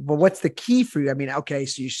 But what's the key for you? I mean, okay,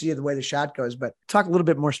 so you see the way the shot goes, but talk a little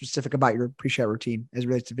bit more specific about your pre-shot routine as it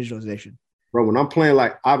relates to visualization. Bro, when I'm playing,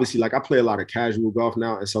 obviously, I play a lot of casual golf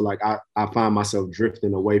now. And so I find myself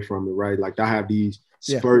drifting away from it, right? Like, I have these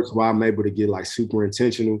spurts where I'm able to get super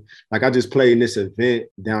intentional. Like, I just played in this event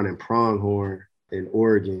down in Pronghorn in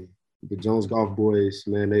Oregon. The Jones Golf Boys,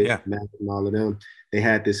 man, Matt and all of them, they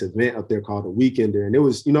had this event up there called the Weekender. And it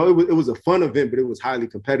was, it was a fun event, but it was highly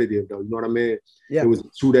competitive though. You know what I mean? Yeah. It was a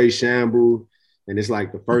 2-day shamble. And it's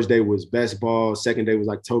the first day was best ball. Second day was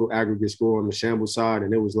total aggregate score on the shamble side.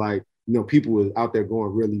 And it was people were out there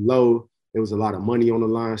going really low. There was a lot of money on the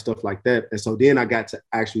line, stuff like that. And so then I got to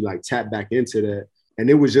actually tap back into that. And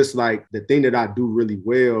it was just the thing that I do really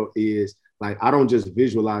well is I don't just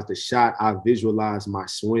visualize the shot, I visualize my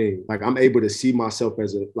swing. I'm able to see myself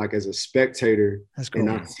as a spectator. That's cool. And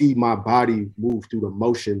I see my body move through the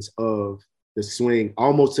motions of the swing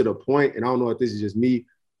almost to the point, and I don't know if this is just me,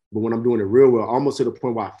 but when I'm doing it real well, almost to the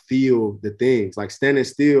point where I feel the things. Standing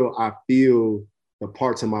still, I feel the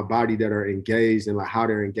parts of my body that are engaged and how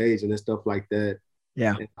they're engaged and stuff like that.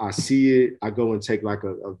 Yeah. And I see it. I go and take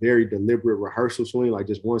a very deliberate rehearsal swing,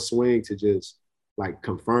 just one swing to just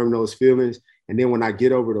confirm those feelings. And then when I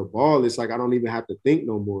get over the ball, it's I don't even have to think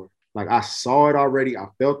no more. I saw it already. I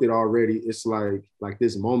felt it already. It's like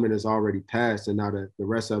this moment is already passed. And now the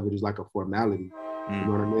rest of it is a formality. You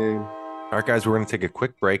know what I mean? All right, guys, we're going to take a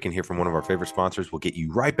quick break and hear from one of our favorite sponsors. We'll get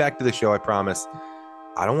you right back to the show, I promise.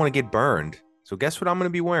 I don't want to get burned. So guess what I'm going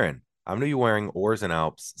to be wearing? I'm going to be wearing Oars and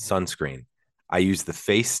Alps sunscreen. I use the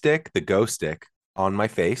face stick, the Go Stick, on my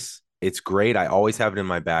face. It's great. I always have it in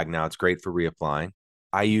my bag now. It's great for reapplying.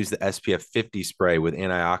 I use the SPF 50 spray with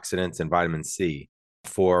antioxidants and vitamin C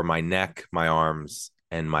for my neck, my arms,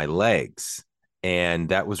 and my legs. And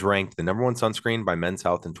that was ranked the #1 sunscreen by Men's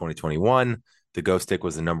Health in 2021. The Go Stick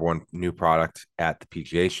was the #1 new product at the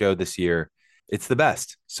PGA show this year. It's the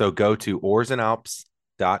best. So go to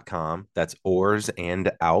oursandalps.com. That's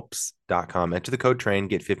oursandalps.com. Enter the code TRAIN,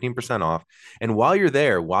 get 15% off. And while you're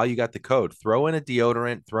there, while you got the code, throw in a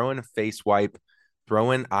deodorant, throw in a face wipe,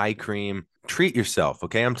 throw in eye cream, treat yourself.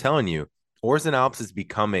 Okay. I'm telling you, Oars and Alps is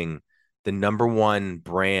becoming the #1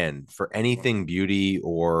 brand for anything beauty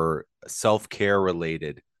or self-care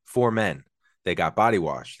related for men. They got body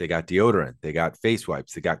wash, they got deodorant, they got face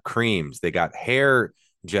wipes, they got creams, they got hair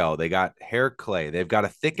gel, they got hair clay, they've got a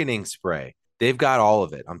thickening spray. They've got all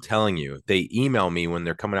of it. I'm telling you, they email me when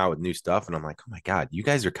they're coming out with new stuff. And I'm like, oh my God, you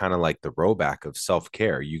guys are kind of like the Roback of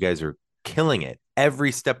self-care. You guys are killing it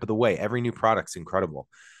every step of the way. Every new product's incredible.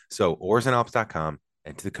 So oursandalps.com,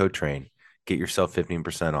 enter the code TRAIN, get yourself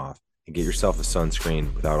 15% off and get yourself a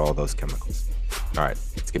sunscreen without all those chemicals. All right,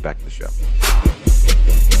 let's get back to the show.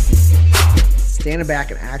 Standing back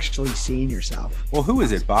and actually seeing yourself. Well, who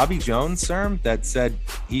is it? Bobby Jones, Serm, that said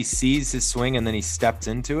he sees his swing and then he steps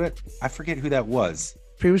into it? I forget who that was.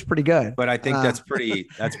 He was pretty good. But I think that's pretty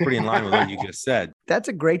in line with what you just said. That's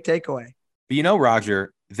a great takeaway. But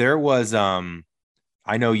Roger, there was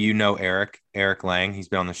I know Eric Lang. He's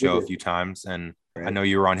been on the show a few times, and I know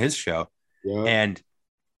you were on his show. Yeah. And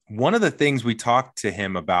one of the things we talked to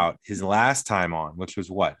him about his last time on, which was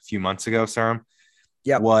a few months ago, Serm?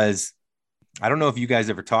 Yeah. Was, I don't know if you guys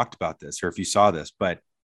ever talked about this or if you saw this, but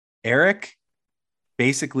Eric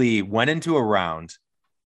basically went into a round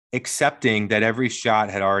accepting that every shot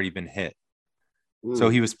had already been hit. So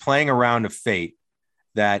he was playing a round of fate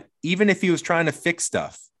that even if he was trying to fix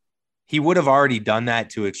stuff, he would have already done that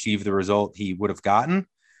to achieve the result he would have gotten.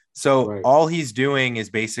 So all he's doing is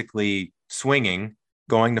basically swinging,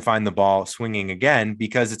 going to find the ball, swinging again,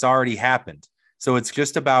 because it's already happened. So it's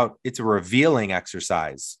just it's a revealing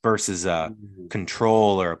exercise versus a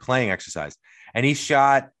control or a playing exercise. And he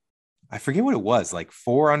shot, I forget what it was,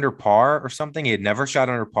 4 under par or something. He had never shot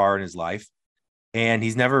under par in his life. And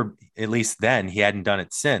he's never, at least then, he hadn't done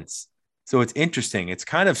it since. So it's interesting. It's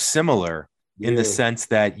kind of similar in the sense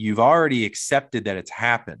that you've already accepted that it's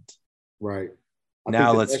happened. Right.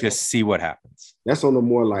 Now let's just see what happens. That's on the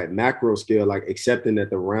more macro scale, accepting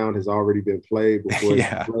that the round has already been played before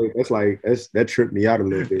it's played. That tripped me out a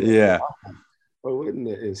little bit. Yeah. Oh, what in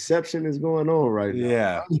the inception is going on right now?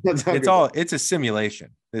 Yeah. It's a simulation.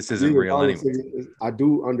 This isn't real anyway. I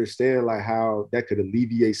do understand like how that could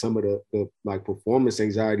alleviate some of the like performance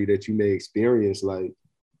anxiety that you may experience. Like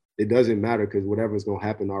it doesn't matter because whatever's gonna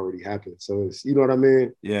happen already happened. So it's, you know what I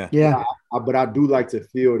mean? Yeah. Yeah. But I do like to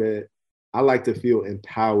feel that. I like to feel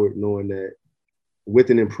empowered knowing that with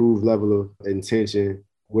an improved level of intention,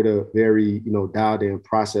 with a very, dialed in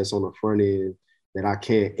process on the front end, that I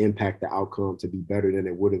can't impact the outcome to be better than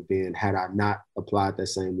it would have been had I not applied that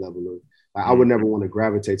same level of, like, I would never want to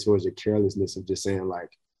gravitate towards the carelessness of just saying like,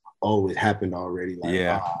 oh, it happened already.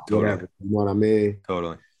 Like, totally. Whatever. You know what I mean?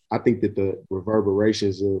 Totally. I think that the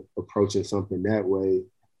reverberations of approaching something that way,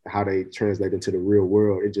 how they translate into the real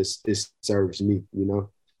world, it serves me,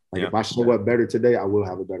 Like if I show up better today, I will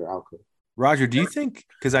have a better outcome. Roger, do you think,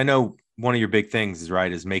 because I know one of your big things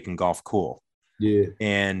is making golf cool. Yeah.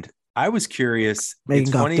 And I was curious.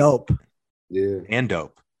 Making golf dope. Yeah. And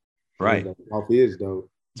dope. Right. Yeah, golf is dope.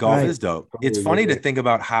 Golf is dope. It's funny to think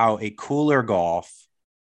about how a cooler golf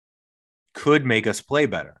could make us play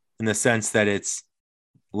better in the sense that it's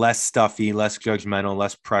less stuffy, less judgmental,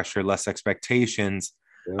 less pressure, less expectations.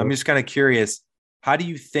 Yeah. I'm just kind of curious, how do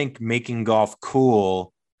you think making golf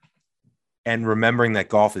cool and remembering that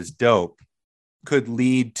golf is dope could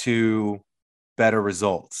lead to better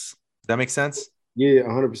results? Does that make sense? Yeah,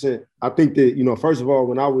 100%. I think that, first of all,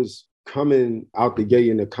 when I was coming out the gate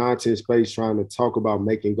in the content space trying to talk about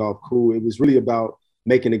making golf cool, it was really about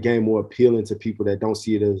making the game more appealing to people that don't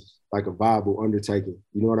see it as like a viable undertaking.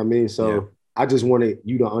 You know what I mean? So I just wanted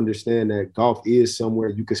you to understand that golf is somewhere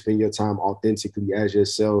you can spend your time authentically as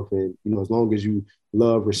yourself. And, as long as you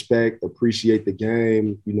love, respect, appreciate the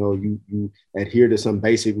game, you adhere to some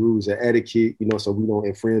basic rules of etiquette, so we don't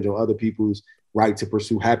infringe on other people's right to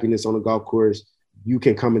pursue happiness on the golf course, you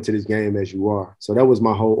can come into this game as you are. So that was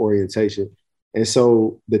my whole orientation. And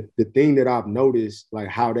so the thing that I've noticed, like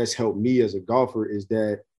how that's helped me as a golfer, is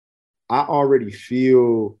that I already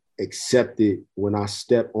feel accepted when I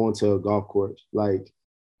step onto a golf course. Like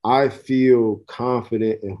I feel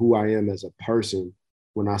confident in who I am as a person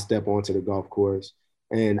when I step onto the golf course.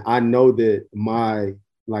 And I know that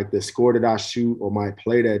the score that I shoot or my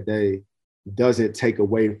play that day doesn't take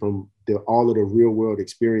away from all of the real world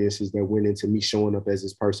experiences that went into me showing up as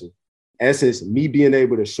this person. Essence, me being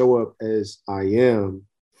able to show up as I am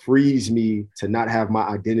frees me to not have my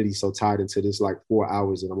identity so tied into this like 4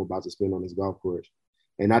 hours that I'm about to spend on this golf course.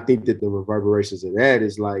 And I think that the reverberations of that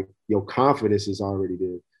is like your confidence is already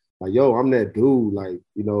there. Like, yo, I'm that dude. Like,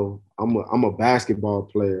 I'm a basketball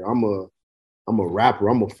player. I'm a rapper.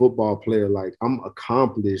 I'm a football player. Like, I'm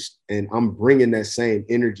accomplished, and I'm bringing that same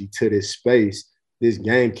energy to this space. This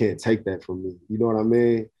game can't take that from me. You know what I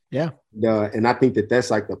mean? Yeah. And I think that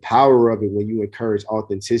that's like the power of it when you encourage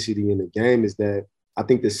authenticity in the game, is that I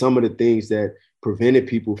think that some of the things that prevent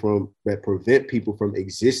people from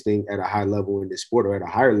existing at a high level in this sport or at a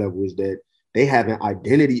higher level is that they having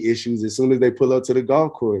identity issues as soon as they pull up to the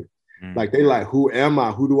golf course. Like they like, who am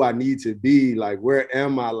I? Who do I need to be? Like, where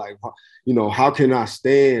am I? Like, how can I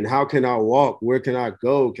stand? How can I walk? Where can I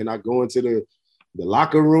go? Can I go into the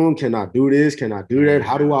locker room? Can I do this? Can I do that?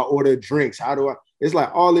 How do I order drinks? It's like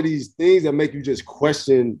all of these things that make you just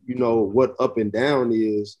question, what up and down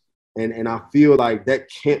is. And I feel like that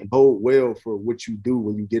can't bode well for what you do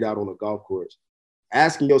when you get out on a golf course.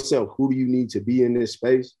 Asking yourself, who do you need to be in this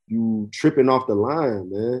space? You tripping off the line,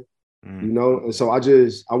 man. And so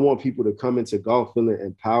I want people to come into golf feeling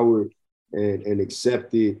empowered and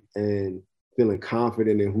accepted and feeling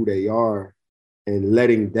confident in who they are, and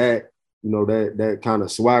letting that, that kind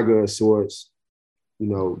of swagger of sorts,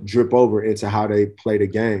 drip over into how they play the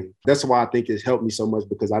game. That's why I think it's helped me so much,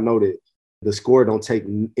 because I know that the score don't take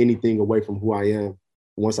anything away from who I am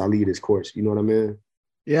once I leave this course. You know what I mean?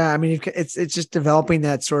 Yeah. I mean, it's just developing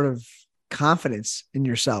that sort of confidence in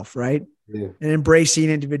yourself, right? Yeah. And embracing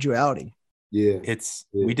individuality. Yeah.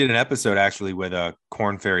 We did an episode actually with a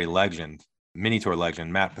Corn Ferry legend, mini tour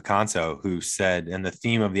legend, Matt Picanso, who said, and the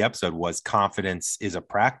theme of the episode was confidence is a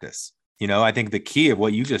practice. I think the key of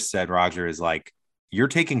what you just said, Roger, is like, you're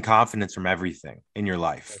taking confidence from everything in your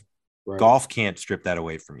life. Right. Golf can't strip that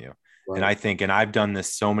away from you. Right. And I think, and I've done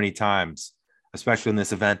this so many times, especially in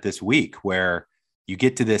this event this week, where you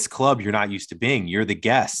get to this club you're not used to being. You're the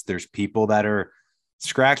guest. There's people that are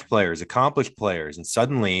scratch players, accomplished players. And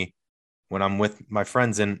suddenly when I'm with my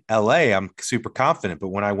friends in LA, I'm super confident. But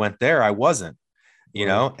when I went there, I wasn't,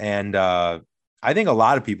 and I think a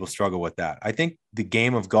lot of people struggle with that. I think the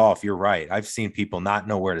game of golf, you're right. I've seen people not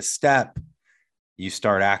know where to step. You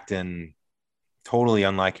start acting totally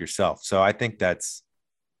unlike yourself. So I think that's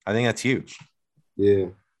huge. Yeah.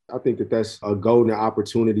 I think that that's a golden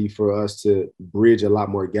opportunity for us to bridge a lot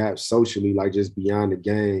more gaps socially, like just beyond the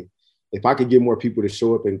game. If I could get more people to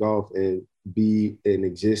show up in golf and be and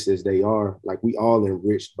exist as they are, like we all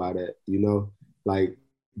enriched by that, you know, like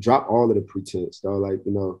drop all of the pretense, though. Like,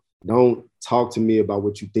 you know, don't talk to me about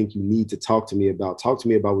what you think you need to talk to me about. Talk to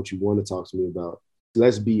me about what you want to talk to me about.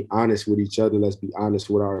 Let's be honest with each other. Let's be honest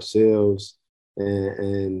with ourselves.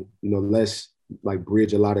 And you know, let's like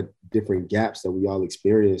bridge a lot of different gaps that we all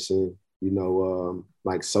experience and, you know,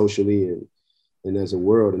 like socially and as a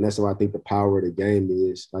world. And that's why I think the power of the game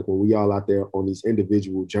is. Like when we all out there on these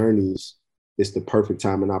individual journeys, it's the perfect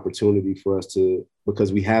time and opportunity for us to,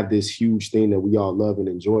 because we have this huge thing that we all love and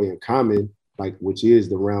enjoy in common, like which is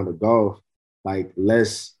the round of golf. Like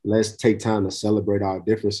let's take time to celebrate our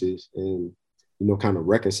differences and, you know, kind of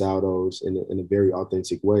reconcile those in a very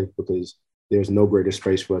authentic way, because there's no greater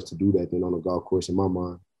space for us to do that than on a golf course in my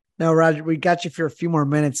mind. Now, Roger, we got you for a few more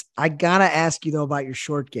minutes. I got to ask you though about your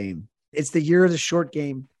short game. It's the year of the short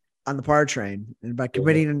game on the par train, and by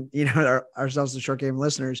committing, you know, ourselves to short game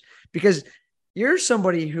listeners, because you're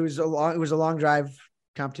somebody who was a long drive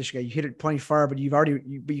competition guy. You hit it plenty far, but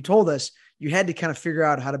you told us you had to kind of figure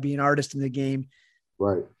out how to be an artist in the game.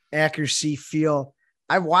 Right. Accuracy, feel.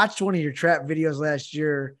 I watched one of your trap videos last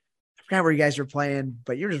year. I forgot where you guys were playing,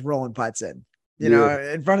 but you're just rolling putts you know,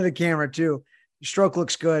 in front of the camera too. Your stroke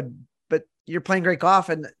looks good, but you're playing great golf,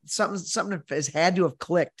 and something has had to have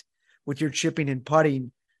clicked with your chipping and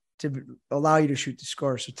putting to allow you to shoot the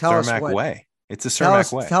score. So tell us what way. It's a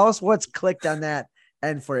Cermak way. Tell us what's clicked on that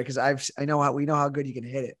end for you, because we know how good you can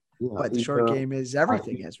hit it. Yeah, but the short game is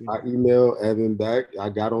everything. I emailed Evan back. I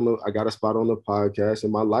got a spot on the podcast,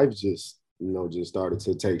 and my life just started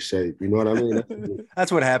to take shape. You know what I mean?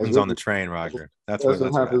 That's what happens on the train, Roger. That's what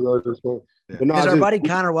happens on the train. Because our buddy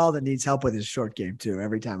Connor Weldon needs help with his short game too.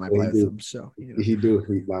 Every time I play with him, so you know. He do.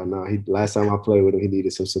 Last time I played with him, he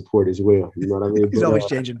needed some support as well. You know what I mean? He's always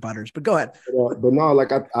changing putters. But go ahead. But no,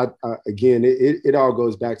 like I again, it all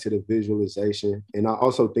goes back to the visualization, and I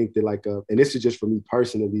also think that and this is just for me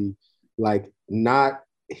personally, like not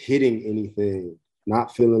hitting anything,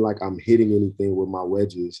 not feeling like I'm hitting anything with my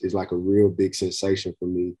wedges is like a real big sensation for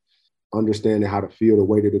me. Understanding how to feel the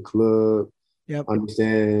weight of the club. Yep.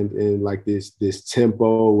 Understand and like this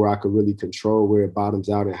tempo where I could really control where it bottoms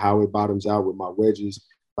out and how it bottoms out with my wedges.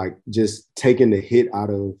 Like just taking the hit out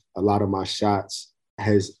of a lot of my shots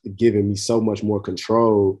has given me so much more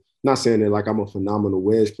control. Not saying that like I'm a phenomenal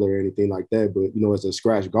wedge player or anything like that, but you know, as a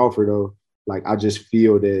scratch golfer though, like I just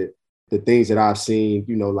feel that the things that I've seen,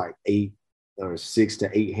 you know, like 8 or 6 to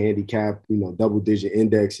 8 handicap, you know, double-digit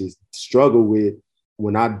indexes struggle with,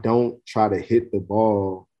 when I don't try to hit the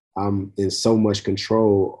ball, I'm in so much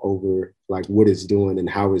control over like what it's doing and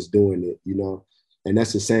how it's doing it, you know? And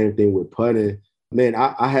that's the same thing with putting. Man,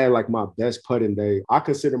 I had like my best putting day. I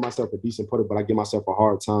consider myself a decent putter, but I give myself a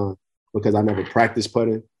hard time because I never practice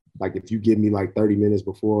putting. Like if you give me like 30 minutes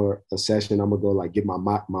before a session, I'm gonna go like get my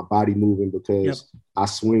body moving because I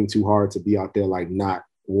swing too hard to be out there like not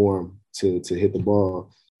warm to hit the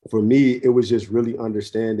ball. For me, it was just really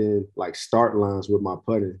understanding like start lines with my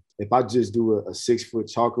putting. If I just do a 6-foot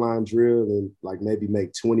chalk line drill and like maybe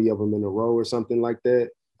make 20 of them in a row or something like that,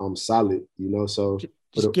 I'm solid, you know? So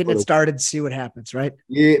just getting it started, see what happens, right?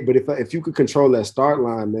 Yeah, but if you could control that start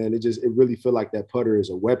line, man, it really feel like that putter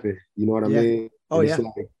is a weapon. You know what I mean? Oh, and it's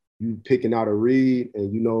like you picking out a read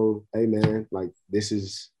and you know, hey man, like this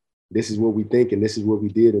is what we think and this is what we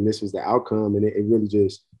did and this was the outcome. And it really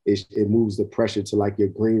just it moves the pressure to like your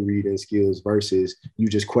green reading skills versus you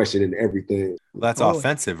just questioning everything. Well, that's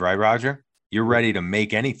offensive, right, Roger? You're ready to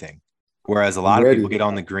make anything. Whereas a lot of people get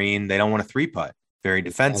on the green, they don't want to 3-putt. Very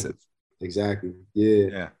defensive. Exactly.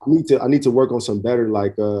 Yeah. I need to work on some better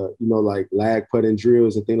like like lag putting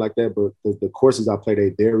drills and things like that. But the courses I play, they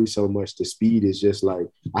vary so much. The speed is just like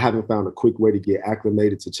I haven't found a quick way to get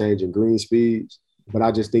acclimated to changing green speeds. But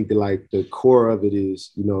I just think that like the core of it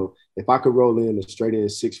is, you know, if I could roll in a straight in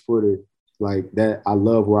 6-footer like that, I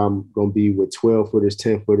love where I'm gonna be with 12-footers,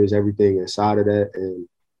 10-footers, everything inside of that. And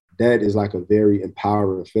that is like a very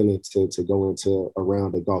empowering feeling to go into a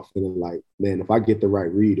round of golf feeling like, man, if I get the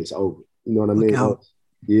right read, it's over. You know what I mean?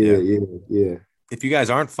 Yeah. If you guys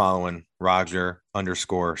aren't following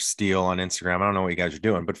Roger_Steele on Instagram, I don't know what you guys are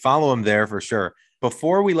doing, but follow him there for sure.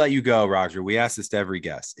 Before we let you go, Roger, we ask this to every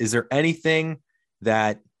guest. Is there anything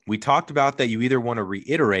that we talked about that you either want to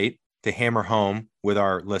reiterate to hammer home with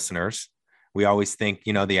our listeners? We always think,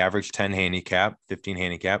 you know, the average 10 handicap, 15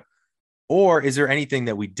 handicap. Or is there anything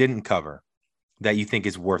that we didn't cover that you think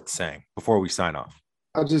is worth saying before we sign off?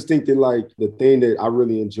 I just think that like the thing that I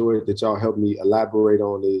really enjoyed that y'all helped me elaborate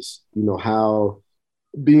on is, you know, how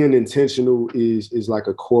being intentional is like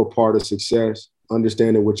a core part of success.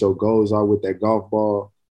 Understanding what your goals are with that golf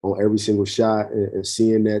ball on every single shot and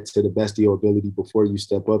seeing that to the best of your ability before you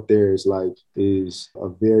step up there is a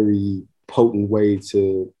very potent way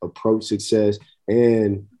to approach success.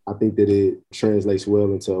 And I think that it translates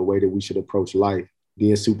well into a way that we should approach life,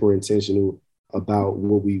 being super intentional about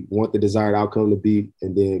what we want the desired outcome to be,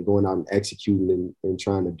 and then going out and executing and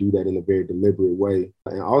trying to do that in a very deliberate way.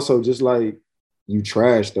 And also just like you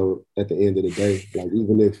trash though at the end of the day, like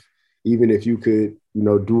even if you could,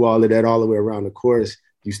 do all of that all the way around the course,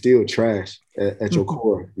 you still trash at your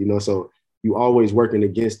core, so you always working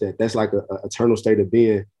against that. That's like a eternal state of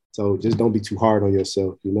being. So just don't be too hard on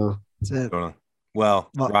yourself, That's it. Well,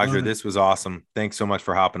 Roger, this was awesome. Thanks so much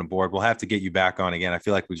for hopping aboard. We'll have to get you back on again. I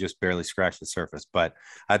feel like we just barely scratched the surface, but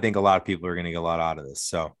I think a lot of people are going to get a lot out of this.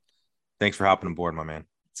 So thanks for hopping aboard, my man.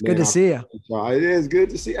 It's good to see you. It is good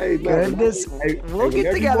to see you. We'll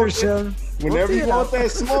get together soon. Whenever you want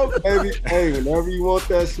that smoke, baby. Hey, whenever you want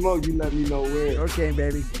that smoke, you let me know where. Okay,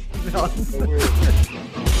 baby.